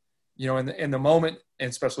the moment, and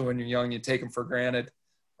especially when you're young, you take them for granted.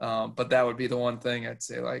 But that would be the one thing I'd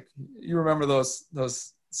say, like, you remember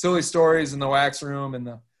those silly stories in the wax room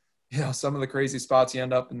and some of the crazy spots you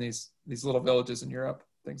end up in these little villages in Europe,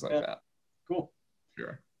 things like that. Cool.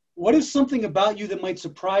 Sure. What is something about you that might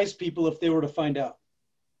surprise people if they were to find out?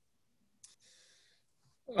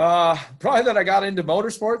 Probably that I got into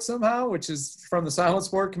motorsports somehow, which is from the silent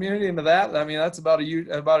sport community into that. I mean, that's about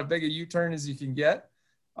a big a U-turn as you can get.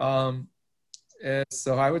 And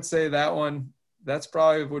so I would say that one, that's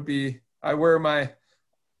probably would be, I wear my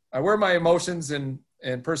emotions and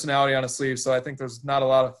personality on a sleeve. So I think there's not a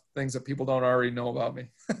lot of things that people don't already know about me.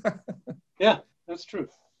 Yeah, that's true.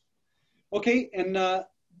 Okay. And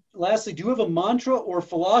lastly, do you have a mantra or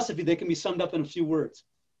philosophy that can be summed up in a few words?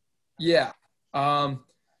 Yeah.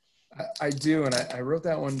 I do, and I wrote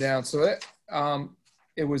that one down. So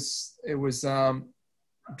it was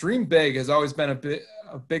dream big has always been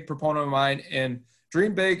a big proponent of mine, and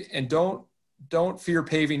dream big and don't fear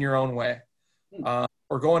paving your own way,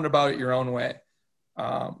 or going about it your own way.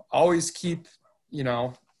 Always keep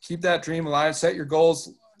that dream alive. Set your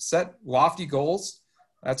goals. Set lofty goals.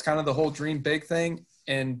 That's kind of the whole dream big thing,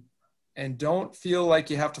 and don't feel like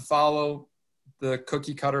you have to follow the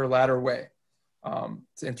cookie cutter ladder way.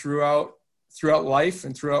 And throughout life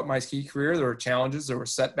and throughout my ski career, there were challenges, there were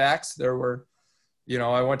setbacks, there were,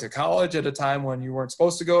 I went to college at a time when you weren't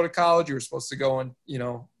supposed to go to college. You were supposed to go and,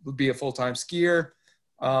 be a full-time skier.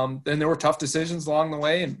 Then there were tough decisions along the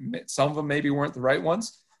way, and some of them maybe weren't the right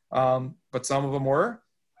ones, but some of them were.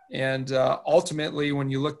 And ultimately, when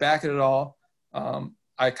you look back at it all,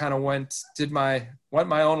 I kind of went my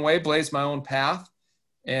own way, blazed my own path,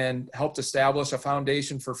 and helped establish a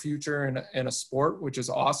foundation for future in a sport, which is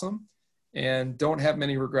awesome. And don't have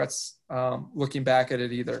many regrets looking back at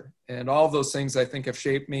it either. And all of those things I think have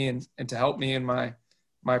shaped me and to help me in my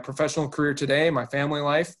professional career today, my family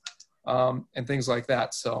life, and things like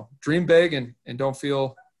that. So dream big and don't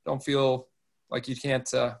feel like you can't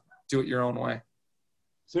do it your own way.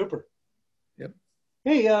 Super. Yep.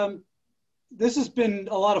 Hey, this has been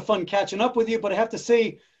a lot of fun catching up with you, but I have to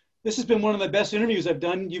say, this has been one of the best interviews I've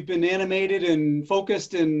done. You've been animated and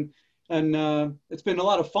focused, and it's been a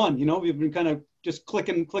lot of fun. We've been kind of just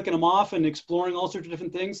clicking them off and exploring all sorts of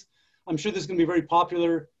different things. I'm sure this is going to be a very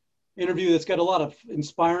popular interview that's got a lot of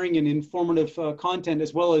inspiring and informative content,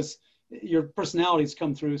 as well as your personalities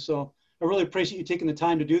come through. So I really appreciate you taking the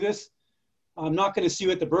time to do this. I'm not going to see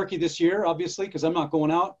you at the Birkie this year, obviously, because I'm not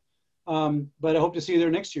going out. But I hope to see you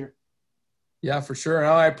there next year. Yeah, for sure.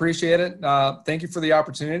 No, I appreciate it. Thank you for the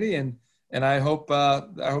opportunity, and I hope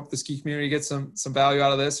the ski community gets some value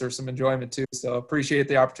out of this, or some enjoyment too. So appreciate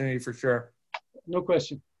the opportunity for sure. No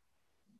question.